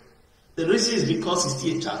headache? The reason is because he's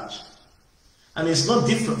still a child. And it's not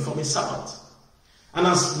different from a servant. And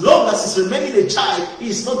as long as he's remaining a child, he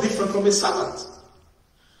is not different from a servant.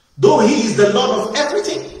 Though he is the Lord of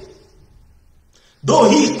everything. Though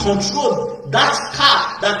he controlled that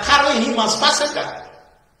car that carried him as passenger.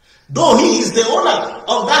 Though he is the owner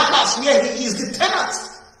of that house where he is the tenant.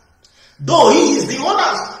 Though he is the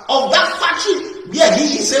owner of that factory where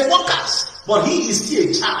he is a worker. But he is still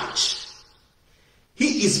a charge.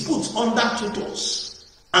 He is put under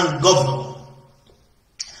tutors and governor.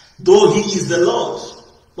 Though he is the Lord,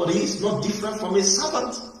 but he is not different from a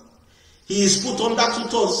servant. He is put under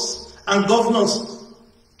tutors and governors.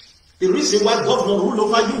 The reason why governors rule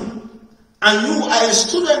over you and you are a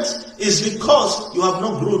student is because you have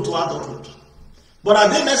not grown to adulthood. But are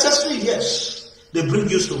they necessary? Yes. They bring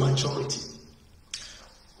you to maturity.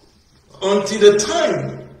 Until the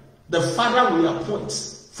time the Father will appoint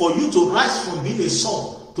for you to rise from being a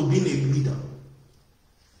son to being a leader.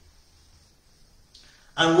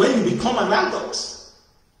 And when you become an adult,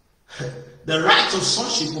 the right of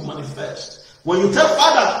sonship will manifest. When you tell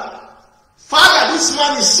Father, this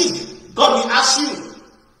man is sick, God will ask you,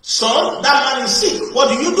 son, that man is sick, what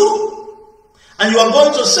do you do? And you are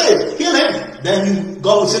going to say, heal him. Then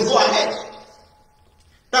God will say, go ahead.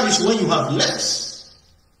 That is when you have left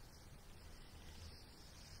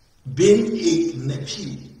being a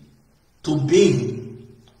nephew to being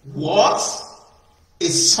what? A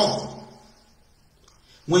son.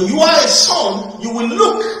 When you are a son, you will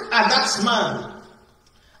look at that man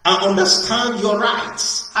and understand your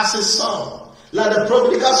rights as a son. Like the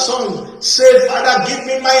prodigal son said, Father, give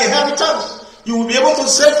me my inheritance. You will be able to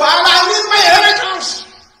say, Father, I need my inheritance.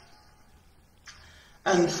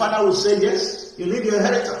 And Father will say, yes, you need your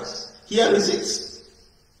inheritance. Here is it.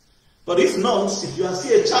 But if not, if you are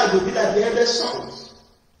still a child, you'll be like the eldest sons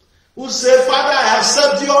who say, Father, I have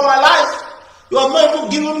served you all my life. You have not even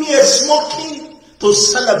given me a small key to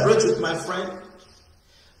celebrate with my friend.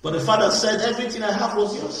 But the father said, everything I have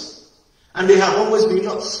was yours. And they have always been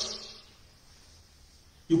yours.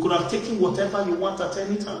 You could have taken whatever you want at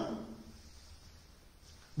any time.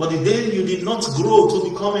 But the day you did not grow to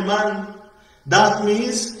become a man, that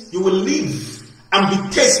means you will live and be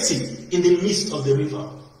thirsty in the midst of the river.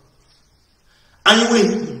 And you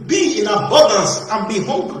will be in abundance and be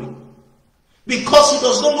hungry. Because he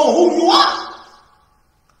does not know who you are.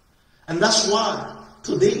 And that's why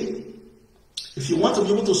today, if you want to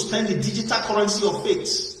be able to spend the digital currency of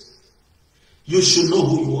faith, you should know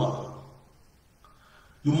who you are.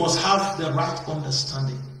 You must have the right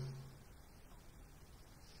understanding.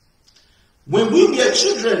 When we were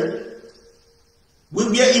children, we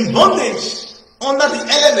were in bondage under the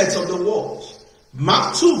elements of the world.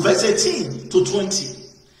 Mark 2 verse 18 to 20.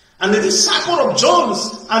 And the disciple of John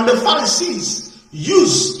and the Pharisees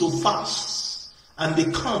used to fast. And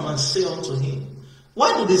they come and say unto him,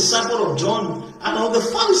 why do the disciple of John and all the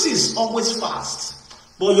Pharisees always fast,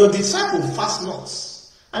 but your disciple fast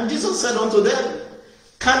not? And Jesus said unto them,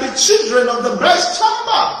 can the children of the breast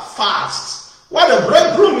chamber fast while the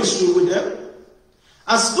bridegroom is still with them?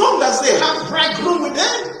 As long as they have bridegroom with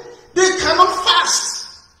them, they cannot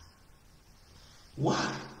fast.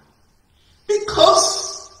 Why?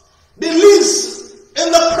 Because they live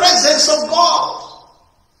in the presence of God.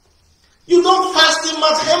 You don't fast in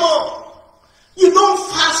Mount You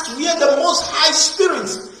don't fast where the Most High Spirit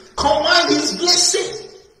command His blessing.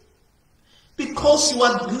 Because you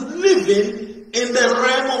are living in the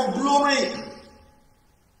realm of glory.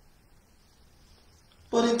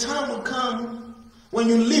 But the time will come when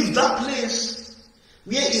you leave that place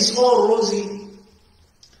where it's all rosy.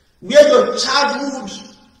 Where your childhood,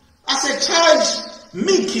 as a child,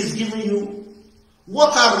 milk is giving you,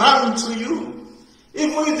 water around to you.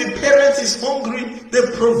 Even if the parent is hungry, they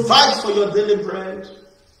provide for your daily bread.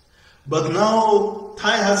 But now,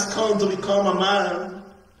 time has come to become a man.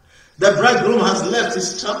 The bridegroom has left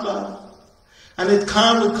his chamber. And it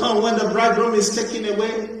will come when the bridegroom is taken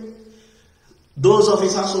away. Those of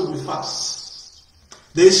his household will fast.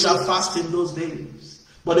 They shall fast in those days.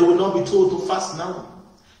 But they will not be told to fast now.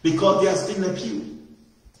 Because they are still in a pew.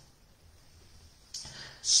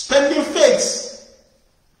 Spending faith.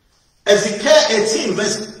 Ezekiel 18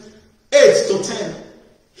 verse 8 to 10.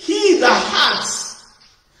 He that hath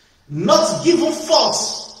not given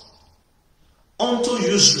forth unto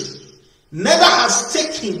usury, neither has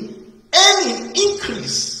taken any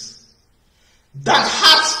increase, that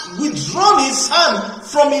hath withdrawn his hand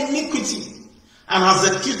from iniquity, and has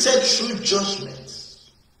executed true judgment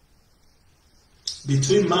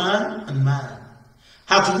between man and man,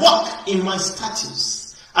 hath walked in my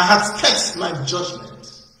statutes, and hath kept my judgment.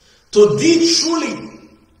 To thee truly,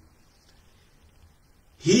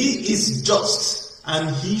 he is just, and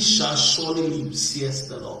he shall surely live, says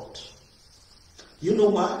the Lord. You know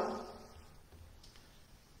why?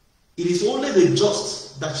 It is only the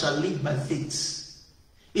just that shall live by faith.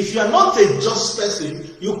 If you are not a just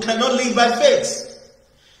person, you cannot live by faith.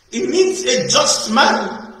 It needs a just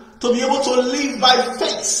man to be able to live by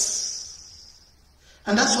faith.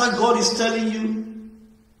 And that's why God is telling you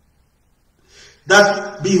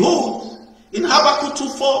that, behold, in Habakkuk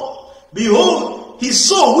 2:4, behold, his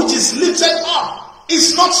soul which is lifted up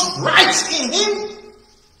is not right in him,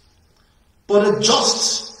 but the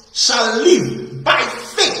just shall live by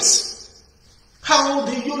faith. How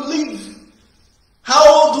do you live?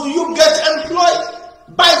 How do you get employed?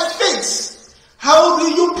 By faith. How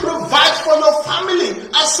do you provide for your family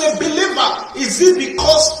as a believer? Is it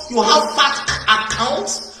because you have fat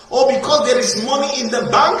accounts or because there is money in the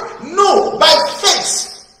bank? No, by faith.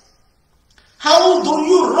 How do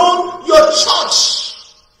you run your church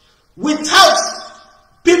without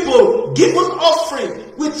people giving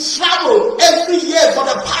offering? We travel every year for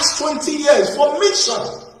the past 20 years for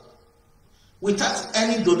mission without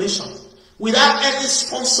any donation, without any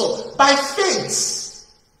sponsor, by faith.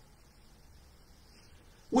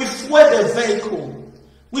 We fuel the vehicle.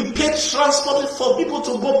 We pay transport for people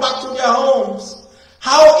to go back to their homes.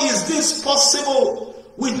 How is this possible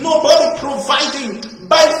with nobody providing?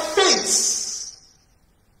 By faith.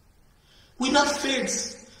 Without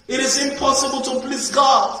faith, it is impossible to please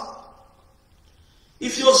God.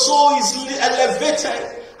 If your soul is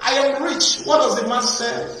elevated, I am rich. What does the man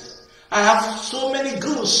say? I have so many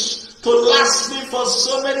goods to last me for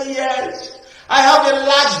so many years. I have a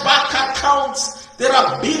large bank account. There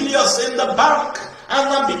are billions in the bank.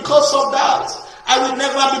 And because of that, I will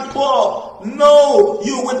never be poor. No,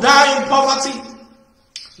 you will die in poverty.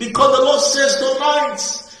 Because the Lord says tonight,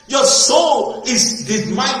 your soul is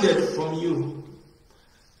demanded from you.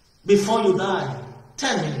 Before you die,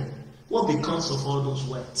 tell me, what becomes of all those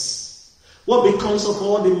words? What becomes of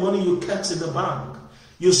all the money you kept in the bank?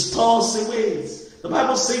 You store away. The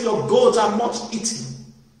Bible says your goats are much eaten,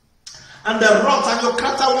 and the rot and your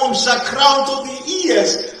cattle shall crown to the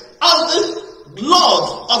ears of the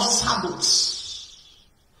Lord of Sabbaths.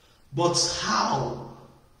 But how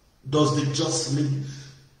does the just live?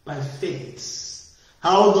 By faith.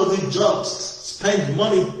 How does the just spend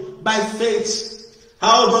money? By faith.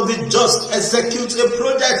 How does the just execute a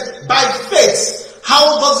project? By faith.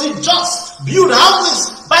 How does the just build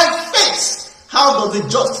houses? By faith. How does the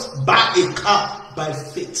just buy a car? By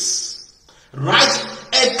faith. Ride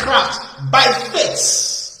aircraft? By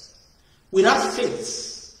faith. Without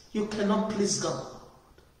faith, you cannot please God.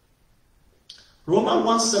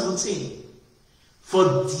 Romans 1:17.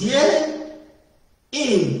 For therein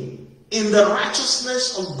in the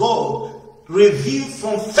righteousness of God revealed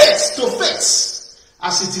from faith to faith,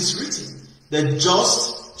 as it is written, the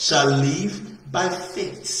just shall live by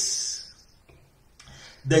faith.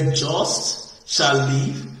 The just shall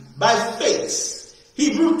live by faith.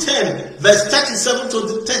 Hebrews 10 verse 37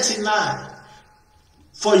 to 39.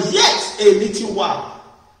 For yet a little while,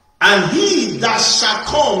 and he that shall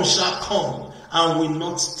come and will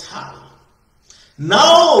not tarry.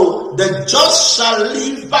 Now the just shall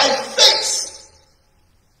live by faith.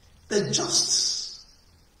 The just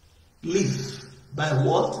live by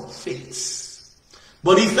what? Faith.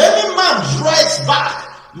 But if any man draweth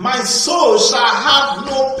back, my soul shall have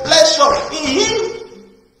no pleasure in him.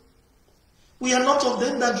 We are not of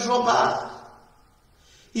them that draw back.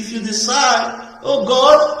 If you decide, oh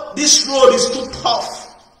God, this road is too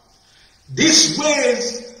tough, this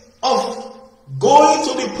ways of going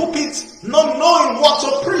to the pulpit, not knowing what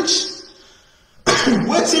to preach,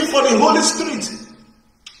 waiting for the Holy Spirit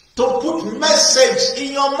to put message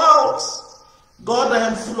in your mouth. God, I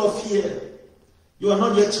am full of fear. You are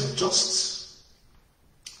not yet just.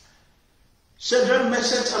 Shadrach,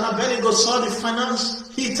 Meshach, and Abednego saw the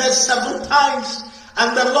finance heated 7 times,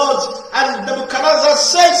 and the Lord and Nebuchadnezzar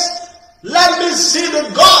says, let me see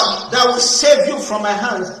the God that will save you from my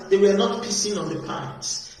hands. They were not pissing on the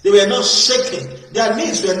pants. They were not shaking. Their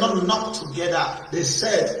knees were not knocked together. They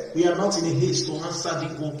said, we are not in a haste to answer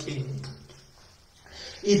the old king.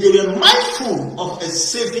 If they were mindful of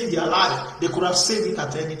saving their life, they could have saved it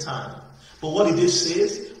at any time. But what did they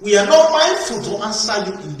say? We are not mindful to answer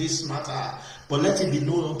you in this matter. But let it be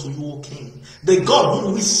known unto you, O king, the God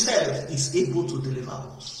whom we serve is able to deliver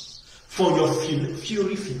us from your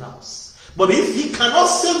fury finance. But if he cannot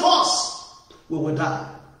save us, we will die.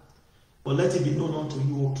 But let it be known unto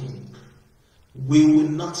you, O king, we will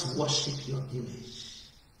not worship your image.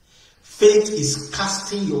 Faith is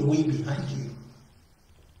casting your way behind you.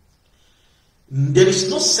 There is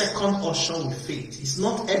no second option with faith. It's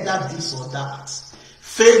not either this or that.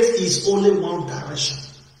 Faith is only one direction.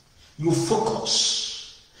 You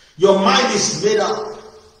focus. Your mind is made up.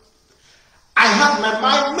 I have my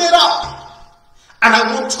mind made up. and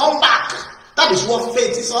I won't turn back. That is what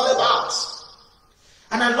faith is all about.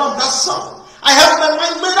 And I love that song. I have my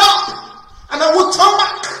mind made up, and I won't turn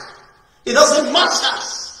back. It doesn't matter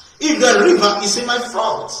if the river is in my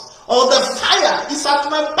front, or the fire is at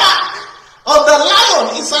my back, or the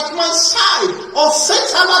lion is at my side, or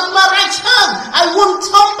Satan at my right hand. I won't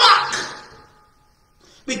turn back,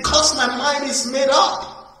 because my mind is made up.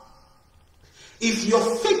 If your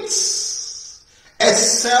faith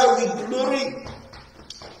excel with glory,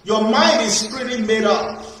 your mind is pretty made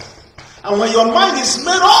up. And when your mind is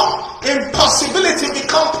made up, impossibility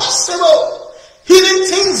becomes possible. Hidden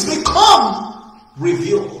things become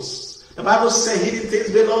revealed. The Bible says hidden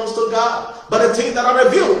things belongs to God, but the things that are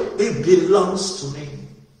revealed, it belongs to me.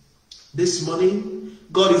 This morning,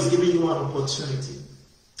 God is giving you an opportunity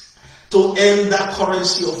to earn that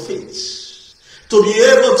currency of faith, to be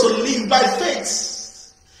able to live by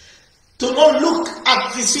faith, to not look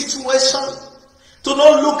at the situation, to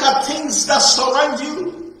not look at things that surround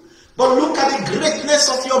you, but look at the greatness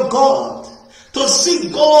of your God, to see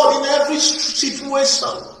God in every situation,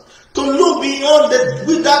 to look beyond the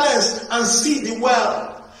wilderness and see the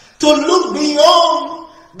well, to look beyond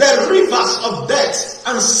the rivers of death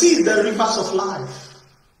and see the rivers of life.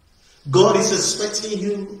 God is expecting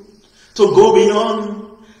you to go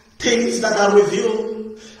beyond things that are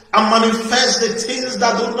revealed and manifest the things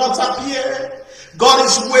that do not appear. God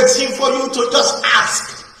is waiting for you to just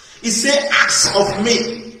ask. He said, ask of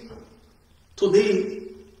me. Today,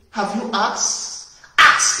 have you asked?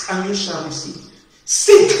 Ask and you shall receive.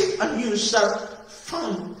 Seek and you shall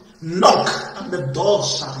find. Knock and the door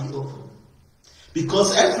shall be opened.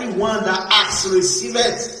 Because everyone that asks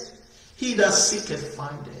receiveth. He that seeketh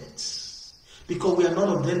findeth. Because we are none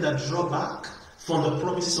of them that draw back from the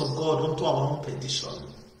promises of God unto our own perdition.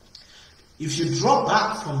 If you draw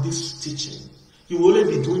back from this teaching, you will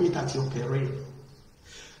only be doing it at your peril.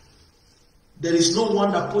 There is no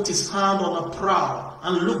one that put his hand on a prow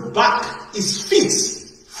and look back is fit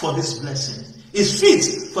for this blessing. Is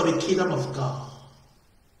fit for the kingdom of God.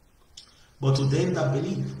 But to them that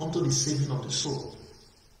believe unto the saving of the soul,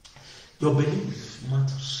 your belief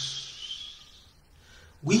matters.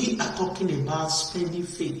 We are talking about spending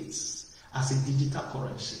faith as a digital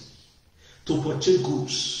currency to purchase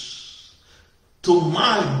goods, to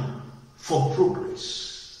mine for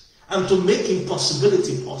progress, and to make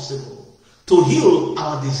impossibility possible, to heal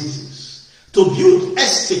our diseases, to build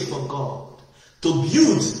estate for God, to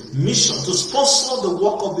build mission, to sponsor the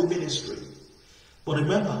work of the ministry. But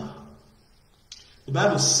remember, the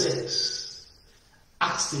Bible says,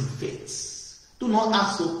 ask in faith. Do not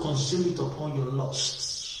ask to consume it upon your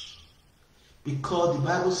lusts. Because the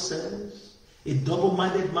Bible says, a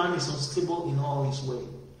double-minded man is unstable in all his way.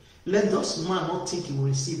 Let those man not think he will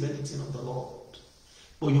receive anything of the Lord.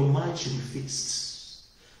 But your mind should be fixed.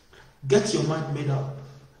 Get your mind made up.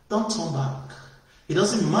 Don't turn back. It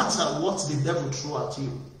doesn't matter what the devil threw at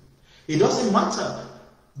you. It doesn't matter.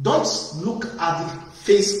 Don't look at the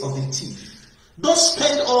face of the thief. Don't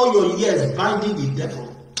spend all your years binding the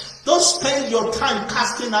devil. Don't spend your time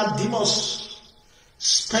casting out demons.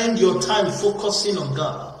 Spend your time focusing on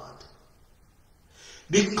God.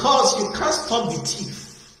 Because you can't stop the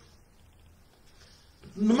thief.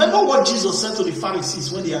 Remember what Jesus said to the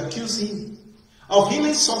Pharisees when they accused him of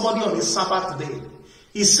healing somebody on the Sabbath day.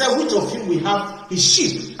 He said, which of you will have his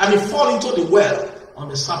sheep and he fall into the well on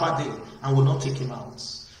the Sabbath day and will not take him out?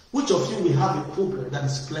 Which of you will have a problem that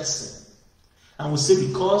is blessing and will say,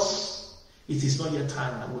 because it is not yet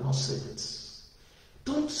time, I will not save it?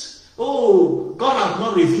 Don't, oh, God has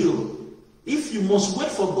not revealed. If you must wait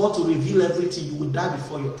for God to reveal everything, you will die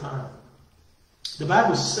before your time. The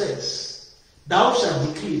Bible says, thou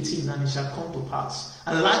shalt decree a thing and it shall come to pass,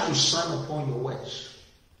 and light will shine upon your ways.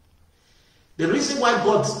 The reason why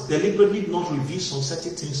God deliberately did not reveal some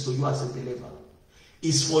certain things to you as a believer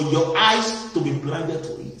is for your eyes to be blinded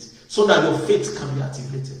to it, so that your faith can be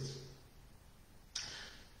activated.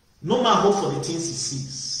 No man hope for the things he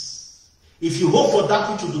sees. If you hope for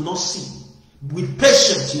that which you do not see, with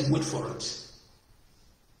patience you wait for it,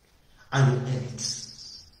 and you earn it.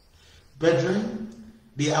 Brethren,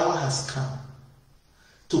 the hour has come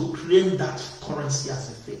to claim that currency as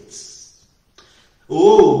a faith.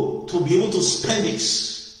 Oh, to be able to spend it.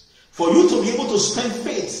 For you to be able to spend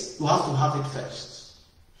faith, you have to have it first.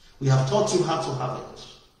 We have taught you how to have it.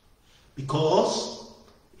 Because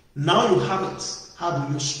now you have it, how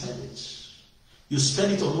do you spend it? You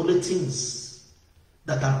spend it on only things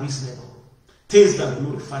that are reasonable. Things that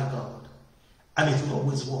glorify God. And it will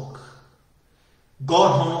always work.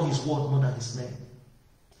 God honors his word more than his name.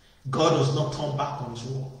 God does not turn back on his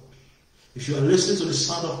word. If you are listening to the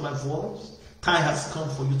sound of my voice, Time has come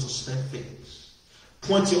for you to spend faith.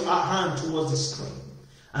 Point your hand towards the screen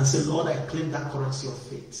and say, Lord, I claim that currency of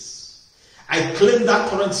faith. I claim that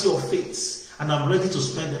currency of faith, and I'm ready to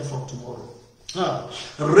spend them from tomorrow.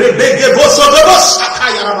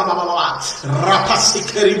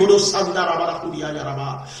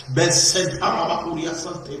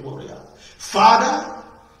 Father,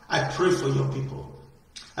 I pray for your people.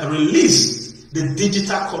 I release the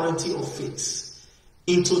digital currency of faith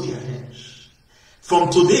into their hands. From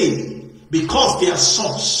today, because they are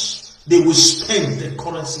sons, they will spend the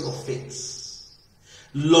currency of faith.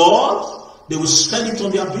 Lord, they will spend it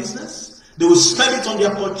on their business. They will spend it on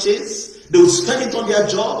their purchase. They will spend it on their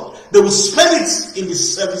job. They will spend it in the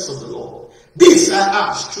service of the Lord. This I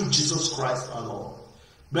ask through Jesus Christ our Lord.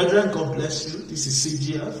 Brethren, God bless you. This is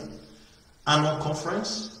CGF annual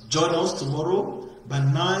conference. Join us tomorrow by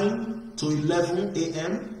 9 to 11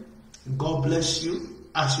 a.m. God bless you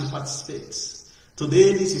as you participate.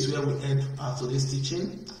 Today, this is where we end our today's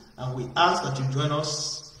teaching, and we ask that you join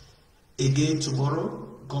us again tomorrow.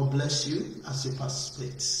 God bless you as you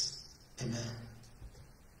participate. Amen.